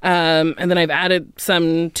 And then I've added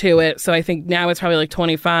some to it. So I think now it's probably like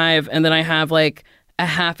 25. And then I have like a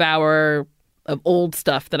half hour of old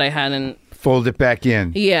stuff that I hadn't. Fold it back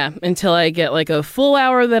in. Yeah, until I get like a full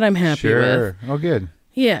hour that I'm happy with. Sure. Oh, good.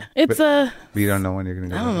 Yeah, it's but you don't know when you're going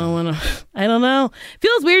to go. I don't know when. I don't know.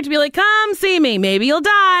 Feels weird to be like, come see me. Maybe you'll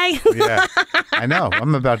die. Yeah, I know.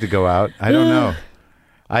 I'm about to go out. I don't know.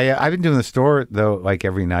 I've been doing the store though, like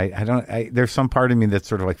every night. There's some part of me that's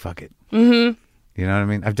sort of like, fuck it. Mm-hmm. You know what I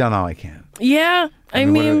mean? I've done all I can. Yeah, I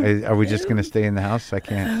mean, are we just going to stay in the house? I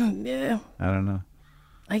can't. Yeah. I don't know.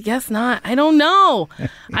 I guess not. I don't know.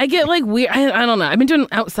 I get like weird. I don't know. I've been doing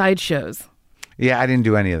outside shows. Yeah, I didn't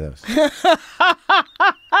do any of those.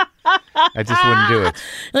 I just wouldn't do it.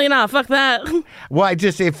 Like, nah, fuck that. Well, it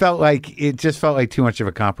just felt like too much of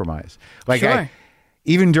a compromise. Like, sure.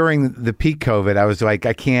 Even during the peak COVID, I was like,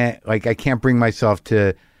 I can't bring myself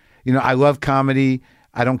to, I love comedy.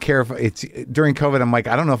 I don't care if it's during COVID. I'm like,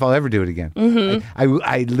 I don't know if I'll ever do it again. Mm-hmm.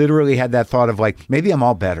 I literally had that thought of like, maybe I'm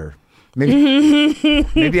all better.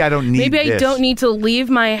 Maybe I don't need Maybe I this. don't need to leave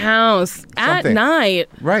my house at night,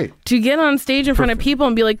 right, to get on stage in front of people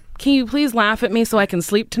and be like, can you please laugh at me so I can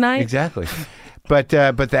sleep tonight? Exactly. But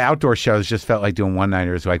the outdoor shows just felt like doing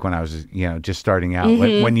one-nighters, like when I was just starting out. Mm-hmm.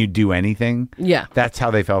 Like when you do anything, that's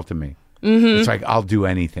how they felt to me. Mm-hmm. It's like, I'll do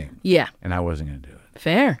anything. Yeah. And I wasn't going to do it.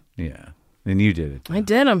 Fair. Yeah. And you did it. I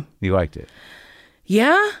did them. You liked it.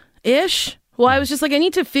 Yeah, ish. Well, I was just like, I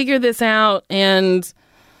need to figure this out, and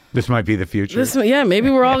this might be the future. Maybe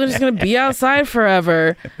we're all just going to be outside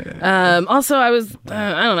forever. Also, I was,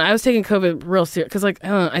 I don't know, I was taking COVID real serious because, like, I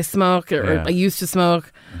don't know, I smoke or I used to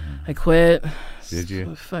smoke. Mm-hmm. I quit. Did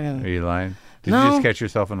you? Fucking... Are you lying? Did No. you just catch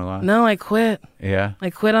yourself in a lie? No, I quit. Yeah? I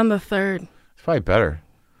quit on the 3rd. It's probably better.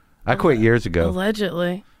 I quit years ago.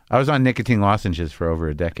 Allegedly. I was on nicotine lozenges for over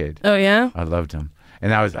a decade. Oh, yeah? I loved them.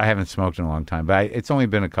 And I haven't smoked in a long time, but it's only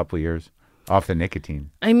been a couple of years off the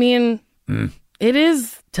nicotine. I mean, it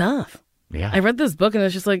is tough. Yeah. I read this book and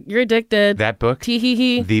it's just like, you're addicted. That book?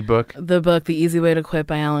 Tee-hee-hee. The book? The book, The Easy Way to Quit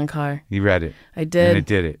by Alan Carr. You read it. I did. And it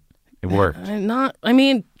did it. It worked.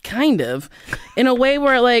 Kind of. In a way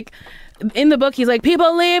where, like, in the book, he's like,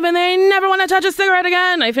 people leave and they never want to touch a cigarette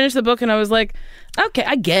again. I finished the book and I was like, okay,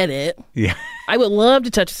 I get it. Yeah. I would love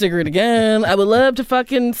to touch a cigarette again. I would love to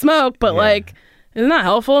fucking smoke, but like, it's not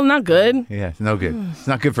helpful, not good. Yeah, it's no good. It's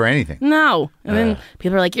not good for anything. No. And then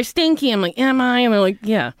people are like, you're stinky. I'm like, am I? And they're like,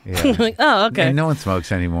 yeah. I'm like, oh, okay. And no one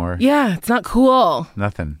smokes anymore. Yeah, it's not cool.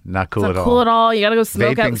 Nothing. Not cool It's at not all. cool at all. You got to go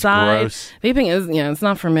smoke Vaping's outside. gross. Vaping is, it's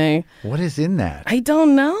not for me. What is in that? I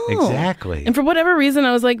don't know. Exactly. And for whatever reason,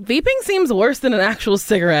 I was like, vaping seems worse than an actual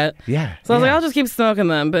cigarette. Yeah. So I was like, I'll just keep smoking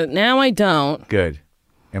them. But now I don't. Good.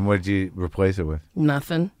 And what did you replace it with?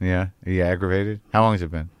 Nothing. Yeah. Are you aggravated? How long has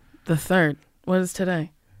it been? The 3rd. What is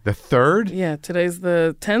today? The 3rd? Yeah, today's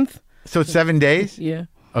the 10th. So it's 7 days? Yeah.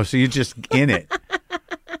 Oh, so you're just in it.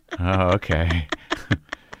 Oh, okay.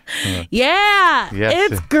 Yeah.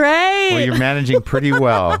 Yes. It's great. Well, you're managing pretty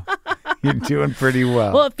well. You're doing pretty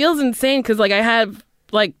well. Well, it feels insane because like I have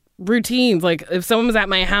like routines. Like if someone was at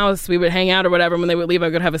my house, we would hang out or whatever. When they would leave, I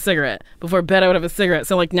would have a cigarette. Before bed, I would have a cigarette.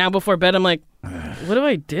 So like now before bed, I'm like, what do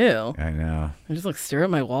I do? I know. I just like stare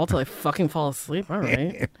at my wall till I fucking fall asleep. All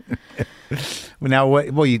right. Well, now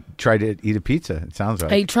what? Well, you tried to eat a pizza. It sounds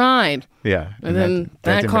like. I tried. Yeah. And then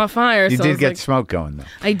that didn't- caught fire. You so I did was get like, smoke going though.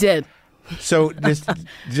 I did. So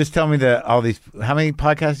just tell me all these. How many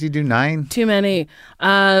podcasts do you do? 9? Too many.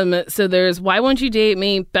 So there's Why Won't You Date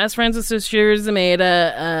Me? Best Friends with Sisters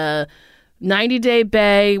Zameda. 90 Day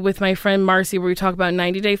Bay with my friend Marcy, where we talk about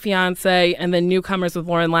 90 Day Fiance, and then Newcomers with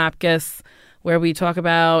Lauren Lapkus, where we talk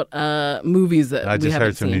about movies that I we just haven't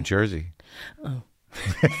heard some seen. New Jersey. Oh.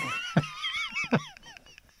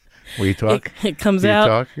 We talk. It comes You out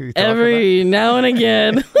talk every now and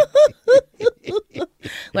again.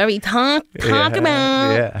 Where we talk about.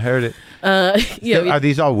 Yeah, I heard it. Yeah. Are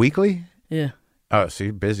these all weekly? Yeah. Oh, so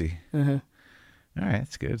you're busy. All right,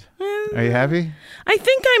 that's good. Mm. Are you happy? I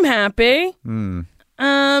think I'm happy.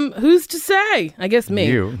 Who's to say? I guess me.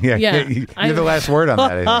 You. Yeah. You're I'm- the last word on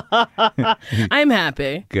that. I think. I'm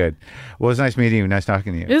happy. Good. Well, it was nice meeting you. Nice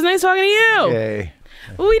talking to you. It was nice talking to you. Yay.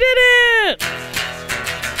 We did it.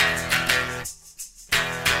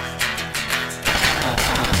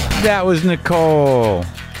 That was Nicole.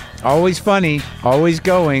 Always funny, always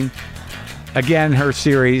going. Again, her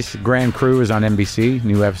series, Grand Crew, is on NBC.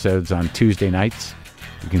 New episodes on Tuesday nights.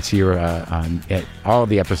 You can see her on all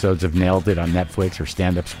the episodes of Nailed It on Netflix, her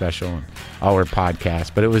stand-up special, and all her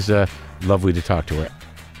podcasts. But it was lovely to talk to her.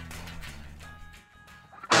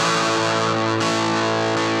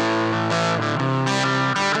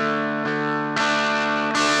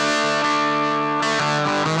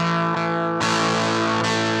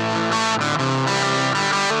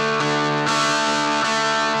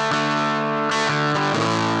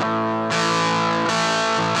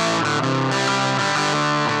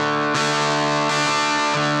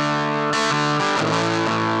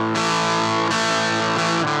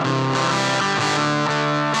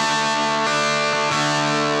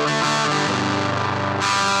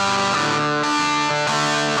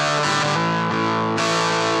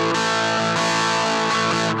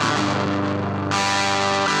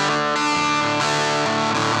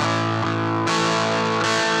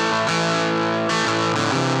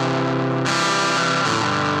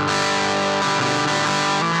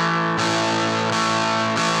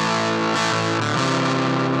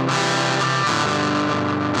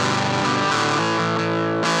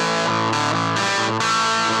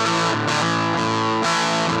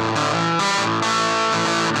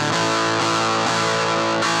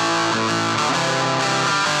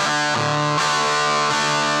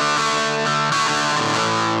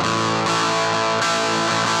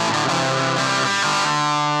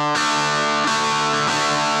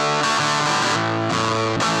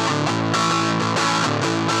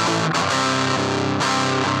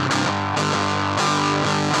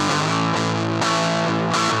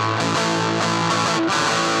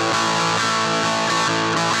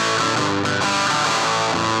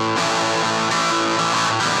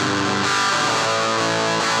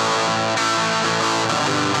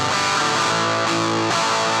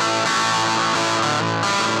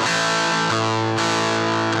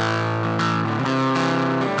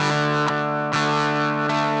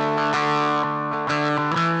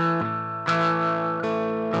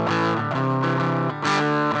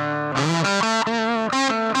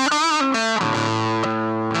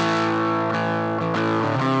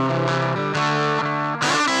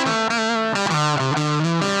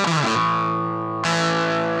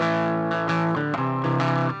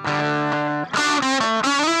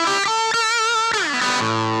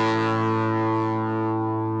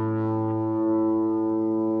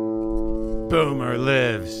 Boomer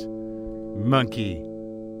lives. Monkey.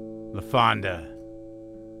 LaFonda.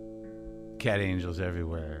 Cat angels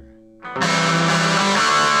everywhere.